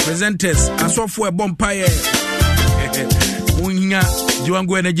 Presenters. Asofo e bompaye. Unhinga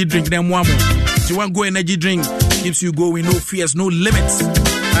Jiwango energy drink dem wamo. Jiwango energy drink keeps you going, no fears, no limits.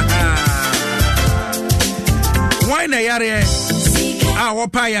 Why na yare?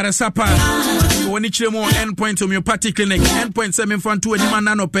 Wapa yare sapa woni chiremo endpoint homeopathic clinic endpoint 7.2 anima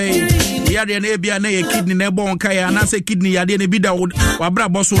nano pay yare na ebia na ye kidney na ebo nka ya na se kidney yade na bi da wabra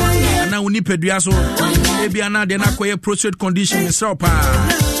boso na woni pedua so ebia na de na koye prostate condition so pa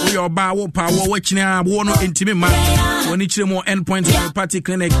we oba wo pa wo wachina wo no intimi ma woni chiremo endpoint homeopathic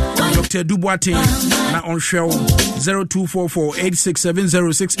clinic Dr. Duboatin na on show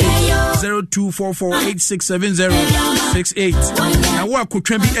 0244867068 0244867068 na wo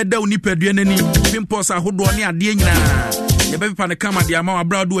akotwa bi eda oni padua nani pimples ahodo ne ade nyina ye be pa ne kama de ama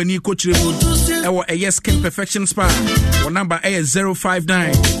abra do ani kochire mu e wo a skin perfection spa wo number is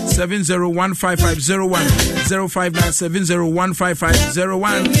 05970155010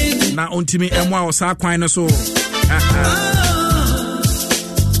 059701550 na ontimi emwa wo sa kwan no so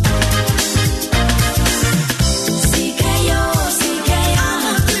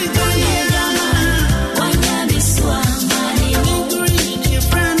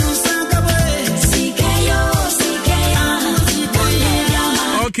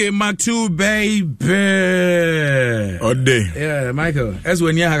Okay, Mark 2, baby. Ode. Yeah, Michael. That's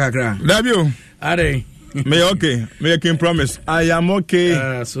when you have a cry. Dabio. Are they? Me okay. Me can promise. I am okay.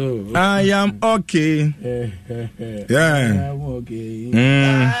 I am okay. Yeah. I'm okay.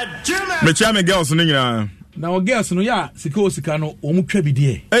 Me try me girls no nyina. Now girls no ya sika no omu twa bi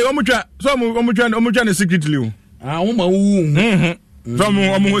de. Hey, omu twa. So omu twa no secretly o. Wo ma wu. So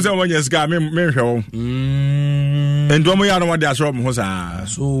omu ho say omu sika me hwe wo. Endo omu ya no de asro omu ho sa.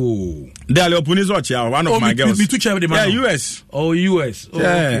 So they are opuni's watch one of my girls. Me to check the man. Yeah, US. Oh, US. Oh,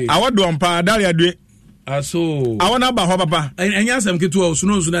 yeah. Okay. I want do ampa Dalia do. So I want about papa. And yes, I'm get to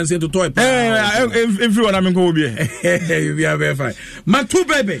Sunan to toy. If you want to go be. We are very fine. My two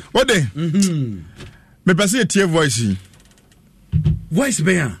baby. What day? Me pass a tear voice. Voice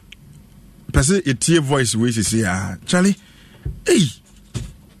bear. Pass a tear voice we see Charlie. Hey.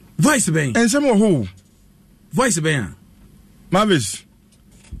 Voice bear. And some who? Voice bear. Marvis.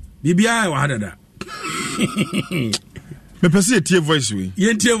 Bibia wa hadada. Me pass a tear voice we.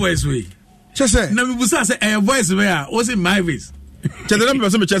 Yen tear voice we. Chese. Na me busa say a voice bear. Was it my voice? Chese na me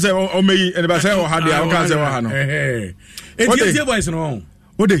pass me chese o me and ba say o had ya o kan say o ha no. E tear voice no.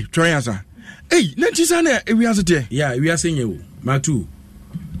 What day? Try answer. Hey, na chisa na we answer there. Yeah, we are saying you. Ma two.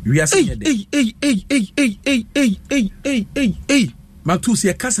 We are saying hey. Ma two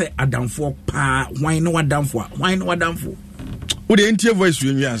say kasa adamfo pa. Why no adamfo? What the entire voice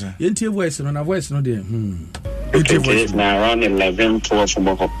we answer? Entire voice no na voice no there. It's now around 11-12 from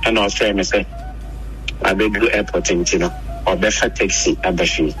Boko. And I was trying to say, I beg you airport in Tino, or better taxi at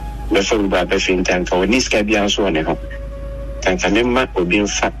Befi. Before we were Befi in time for when this can be also on a home. Tantanema will be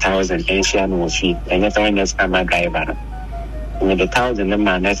 5,000 Asian fee, and yet I just am a driver. With the 1,000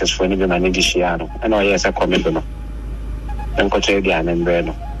 man is for any man in this year. And I yes, I come in. And Cotradian and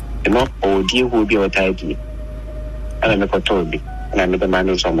Breno. You know, oh dear, who will be a tidy. And I'm a Cotobi, and I'm the man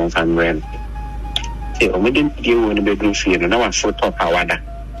who's on fan brand. We didn't deal with the bedroom field, and I was so top awada.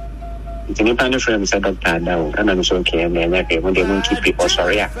 The new panel friend said, Doctor, down, and I'm so okay, and then when they won't keep people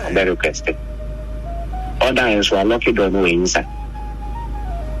sorry, I'm very requested. All diets were lucky don't know inside.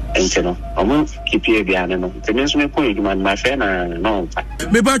 And you know, I won't keep you the animal. The next me point, my friend, no.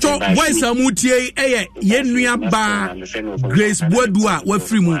 Mebacho, voice amutie, Yenua Bar, Grace Boadu, we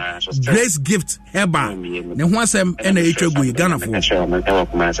free moon, Grace Gift, Herbal. Then once I'm in a HW, Ghana for.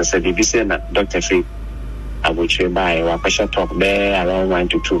 I said, if you say Dr. Free. I will try by a pressure talk there around 1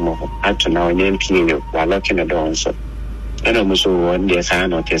 to 2 more. Up to now, name clean while locking the door. So, and almost one day,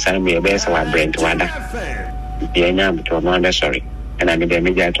 sign or sign me a best of our brain to other. Be a name to another, sorry. And I made a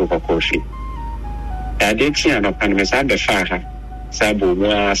media to a coffee. I did see an open miss at the fire. Sabu,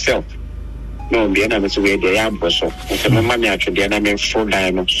 myself. No, be an amateur way they are so. If my money actually, and I mean, full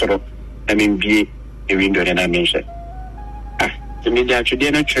diamond, so I mean, be a window and I mentioned. The media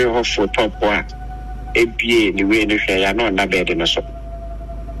actually not sure of for top work. ABA the way in the share no on that bed in the shop.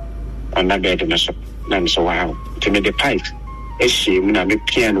 On that bed in the shop. And so wow. To me the pipe. A shame na me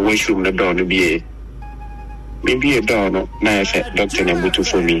piano washroom the door to be a maybe a door no na effect doctor and butu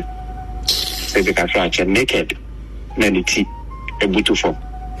for me. Say the catch naked. Nani tea a butu for.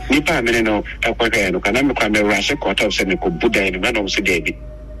 Nipa me no akwaka no kana me kwa me rush court of say ko buda in man of say baby.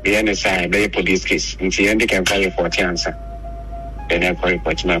 Be any side be police case. Nti end can file for answer. Then I call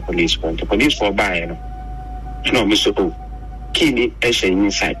report my police for the police for buy no Mr. O kini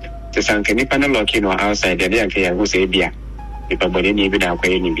inside the san can nipa na lock in or outside the day I go say bia if body ni bi na kwa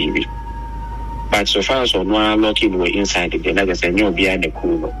ni bibi but so far so no lock in inside the na just any obi and the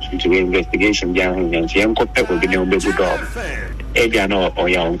cool to investigation bia ho nti en ko pe obi na obi do bia na or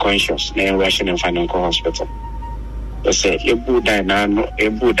you unconscious na rushing in final hospital say ebu die na no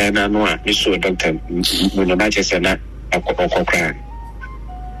a so doctor no na just na akokokra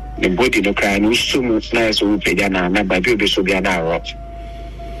the body no cry no so much nice so pe na baby be so bia na rock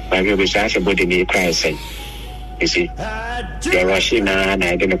baby be say body ni cry say you see they rushing na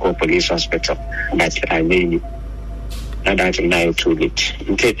I didn't call police hospital but I mean na that night too late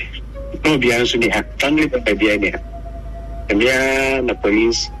okay no be answer ni family baby ni the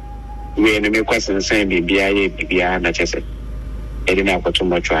police we no me question say bibia na chese e dey na kwato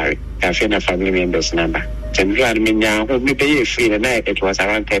mortuary I feel na family members number General Minya, who may be free the night, it was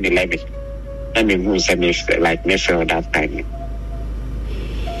around 10-11. I mean, who said me like me feel that time.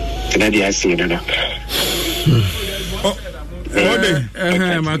 Tonight, I see, you know.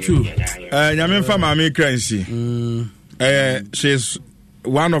 Matthew. Yamin for Mammy Crancy. She's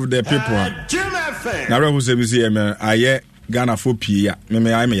one of the people. Now, who says, I Ghana for Pia.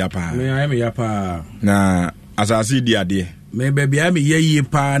 Maybe I'm a yapa. Now, as I see the idea, maybe I'm a ye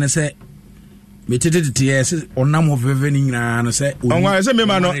pa and say. metete yes onam ho veve ni nyina no se onwa se me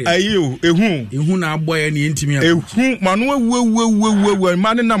ma no ayi ehu na aboye ni ntimi ehu ma no wu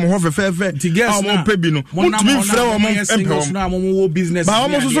ma ne nam ho fefefe mo pe bi no mutumi mfra wo mo empe wo business ba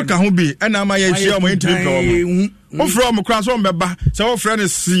wo so ka ho bi na ma ya hia mo ntimi pe wo fra mo kra so mbeba se wo fra ne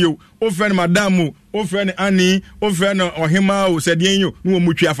CEO wo fra ne madam wo fra ne ani wo fra ne ohema o se den yo no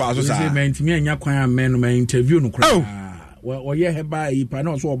mo twa fa so sa se ntimi anya kwan amen no ma interview no kra oye Herbal ipa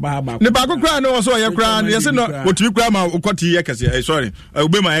na so ba ba ne ba ko kra no so ye kra ne se no wotumi kra ma ukoti ye kese sorry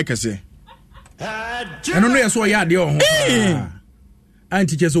ube ma ye kese eno no ye so ya de ho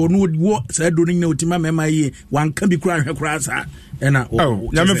anti chese onu wo sa do ni otima mema yi wan ka bi kra hwe kra sa ena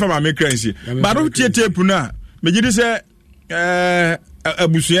ya me fa ma me kra nsi ba do tie tape na me gidi se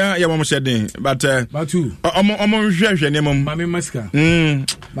abusia ya mo shedin but omo hwehwe ne mom mame maska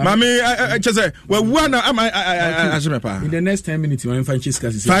mame chese wa wana in the next 10 minutes mame fan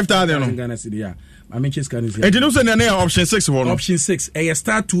chiska 5000 Ghana city ya mame chiska ni e dinu se ne option 6 one option 6 a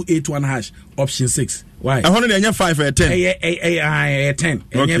star 281 hash option 6 why I want to 5 or 10 a 10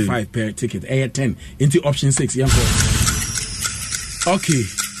 a 5 per ticket a 10 into option 6 yanko okay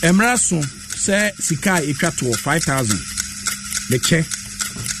emraso say sika etwa to 5000 the check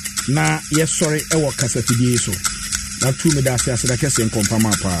na yes sorry e wo kasa fidie so na tu me da ase da kese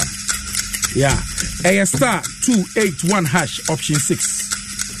nkompama pa yeah a star 281 hash option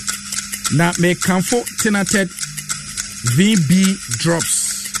 6 na me kanfo tenated VB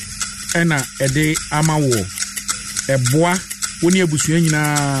drops ena ede amawo eboa woni abusua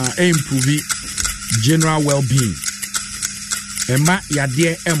nyina improve general well-being ema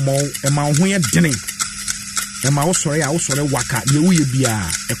yade ema ho ye dene ema wo sore waka ye wo ye bia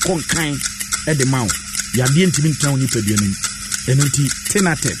e konkan e de mawo yade ntimi ntan oni paduanim eno nti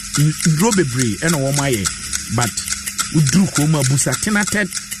tenated ndro bebre ena wo maye but udru ko ma busa tenated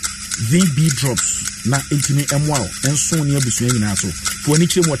VB drops na intimi emwao enso ni abusua nyina so fo ni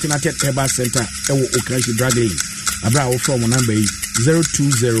kire mo tenated Herbal Center e wo Okashi Drug Lane abra wo from number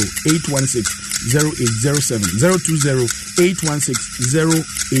 020-816-0807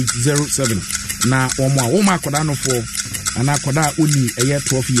 020-816-0807 na wo ma akoda no fo ana akoda oni eye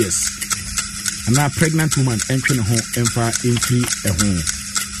 12 years ana pregnant woman entwe ne ho emfa entry e ho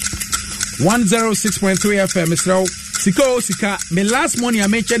 106.3 FM sika me last money I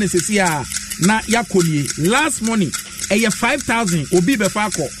mention is here na yakoni last money eye 5000 obi be fa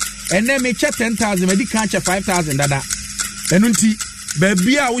akọ ene me che 10000 me di kan che 5000 dada enu nti ba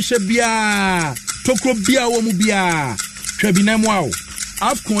bia wo hye bia tokro bia wo mu bia twa bi na mu awo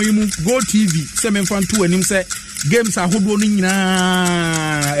afcon yi mu Go TV se me fanto anim se games ahodo no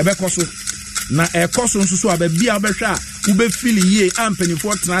nyina ebe koso na ekoso nso so aba bia obehwe a wo be feel ye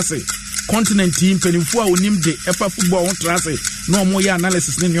ampanifo trase continent team penifo a onim de efa football on trase no mo ya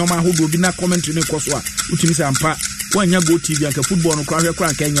analysis ne nyoma ahodo bi na commentary ne koso a utimi se ampa wanya Go TV anka football no kwa hwe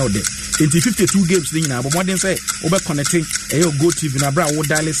anka nya ode enti 52 games ni nyina abomodin say obe connecting eyo Go TV na bra wo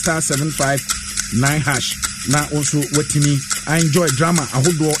dial star 759 hash na also watimi I enjoy drama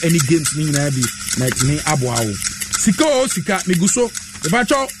ahodo any games ni nyina bi na tini abo awo sika miguso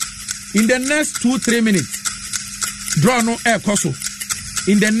ebacho in the next 2-3 minutes draw no air koso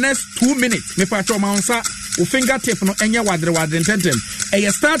in the next 2 minutes me pacho maunsa o fingertip no enye wadre tentem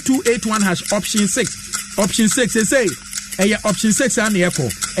e star 281 hash option 6 say e option 6 an echo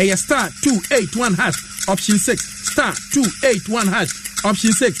e star 281 hash option 6 star 281 hash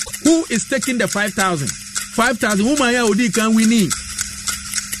option 6 who is taking the 5000 woman ya odi can win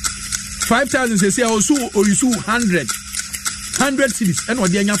 5000 say also or you 100 cities and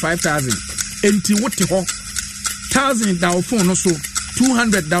odi anya 5000 enti wote ho 1000 da phone no so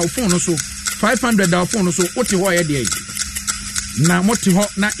 200 da phone no so 500 da phone no so wote ho ye dey na mote ho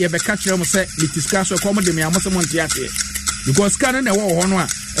na ye be ka kire mo se litiska so ko mo de me amose mo ntiate because kan na wo ho no a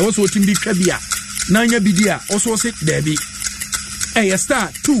e wo so timbi twa bia na anya bidia o so se debi e star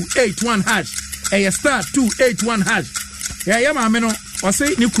 281 hash e star 281 hash ya ma me no o se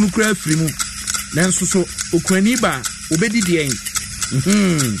ni kunukura afiri mu na nso so okwani ba obedi de en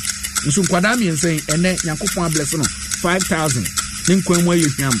nso kwada mi ensen ene yakopon abless no 5000 ni nkwanmu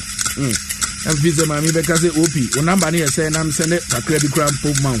ayehwam na visa ma mi be ka se op o number na say na me send takra bi kram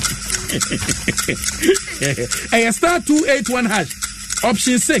pop mount e star 281 hash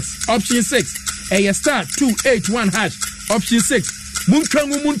option 6 e star 281 hash option 6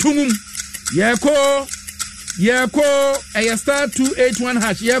 muntungum yeko e star 281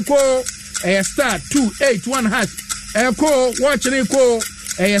 hash yeko e star 281 hash eko watch ni ko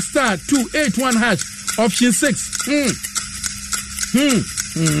e star 281 hash option 6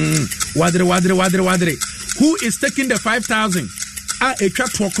 wadre who is taking the 5000 a etwa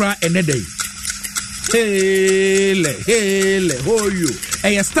tokra enedey hele hoyo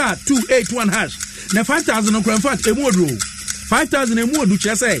a star 281 hash na 5000 no in fact emodo 5000 emodo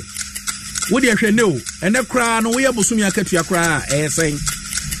che say wo de hwe ne o ene kra no wo ye bosumi akatua kra sen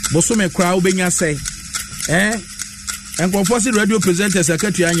bosumi kra wo benya say enko force radio presenters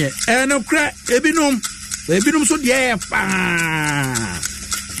akatua anye ene kra ebinom so de pa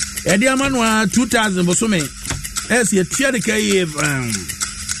edi amanwa 2000 bosumi ye tia de kai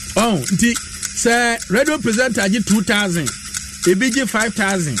nti say radio presenter age 2000 ebije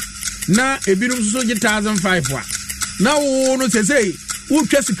 5000 na ebinom so ge 1500 wa na wo no say wo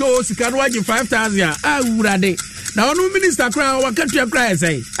twesika o sika no age 5000 a wurade na ono minister kra wakatua kra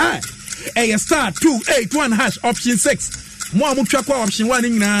say star 281 hash option 6 mo amutwa kwa option 1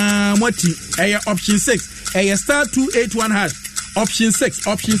 nyina moti option 6 star 281 hash option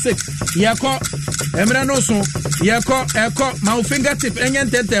 6 yako emra no so yako eko my fingertip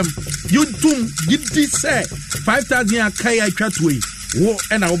enyen tetem you tum gidi say 5000 akai atwatwe wo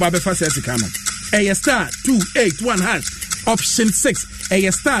na wo ba be fa sika no star 281 hash option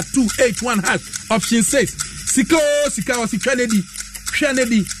 6 star 281 hash option 6 sika o sikwanedi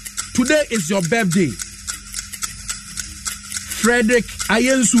today is your birthday Frederick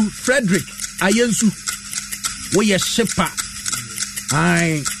Ayensu we ye shipper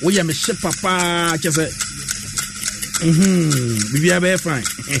we am a shipper pa just we be fine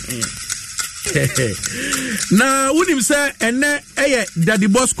na unim say ene Daddy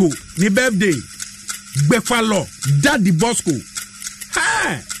Bosco ni birthday Gbefalo Daddy Bosco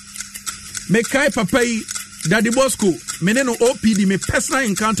me kai papa Daddy Bosco me no OPD me personal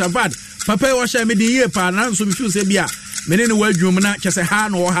encounter bad papa wa sha me di ye pa na so me feel say bia me no wadwum na chese ha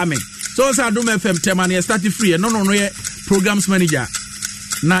no ha me so say Adom FM tema na start free no ye programs manager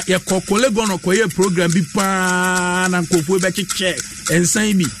na ye kokole no koye program bi pa na nkofo be cheche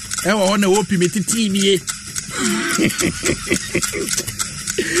ensan bi e wo na OP me titibie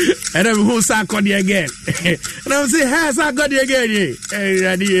and then who sa God again and I say has I got again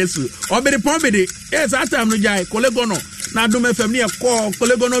ready yesu obedi pomedi yes atam no jai kolego no na Adom FM ne ko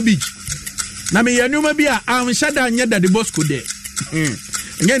kolego no beach na me yanuma bia am shada nya Daddy Bosco de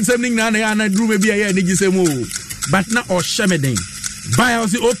again something na na drum bia ya ni gisemu but na o shemeden buy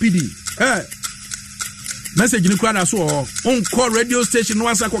us OPD message ni kwa na so on call radio station no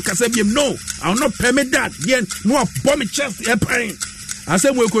asa ko kasa biem no I will not permit that again no bomb chest e pain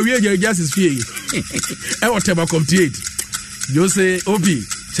asem we ko wie justice fee e whatever complete you say obi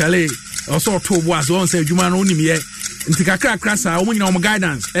chale also to boas on say adwuma no nim ye nti kakra krasa o nyina o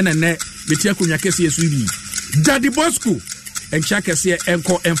guidance ene betia konya kese yesu bi Daddy Bosco en chakese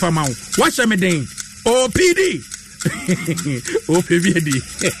enko enfama wo wahye me den OPD OPD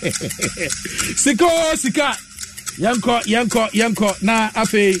sika yanko na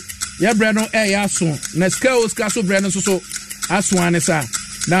afi ya brano ya so na ska so brano so aswane sa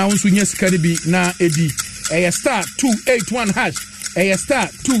na unsu nya sika bi na edi star 281 hash star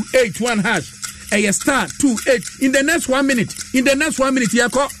 281 hash star 28 in the next 1 minute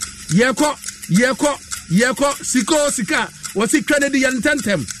yako sika wasi kwanedi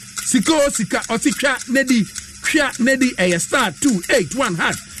yantentem sika otikwa nedi star 281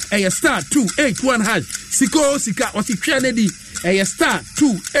 hash star 281 hash sika otikwa nedi star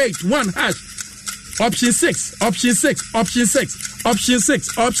 281 hash option 6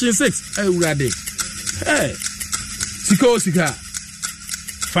 urade sika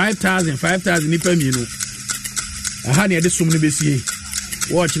 5000 nipa mienu aha ne de sum ne besie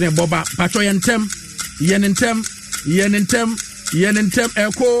watch ne boba patro yentem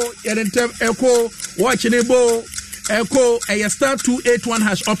eko watch ne bo eko star 281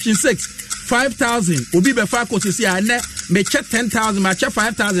 hash option 6 5000 obi be fa ko sisi ane me check 10000 ma check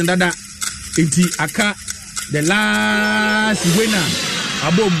 5000 dada inti aka the last winner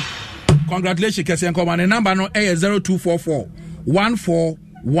abom congratulations kesen ko man number no 0244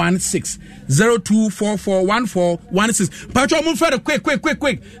 1416 02441416 patro mun fere quick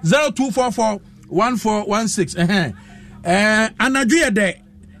 0244 1416 anadwe de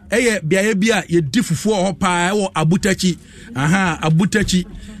biaye bia ye difufu ho pa wo abutachi abutachi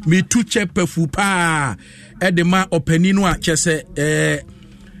me tu chepefu pa edema opani no a chese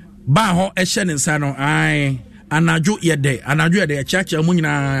ba ho ehye ne nsa no anadwo yede chacha mu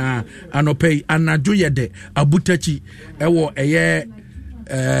nyina anopei anadwo yede abutachi ewo eye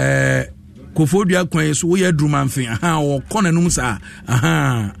Kofodua kwan so woyɛ drumanfe wo kɔna num saa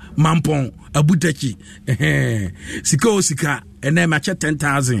mampon abutachi sika o sika ene ma che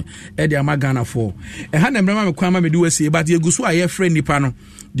 10,000 e de amagana for ha na mrema me kwan ma me di wasi but yeguso aye friend nipa no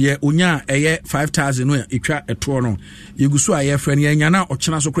de onya eye 5,000 no etwa eto no yeguso aye friend ye nya na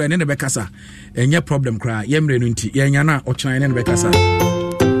ochena so kra ne be kasa enye problem kra ye mre no nti ye nya na ochena ne be kasa.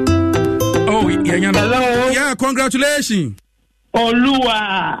 Oh ye nya na. Hello. Yeah, congratulations.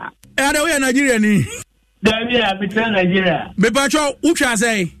 Oluwa. Ada we Nigeria ni. Ghanaian between Nigeria. Me pacho utwa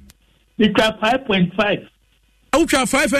say. It's 5.5. Utwa 5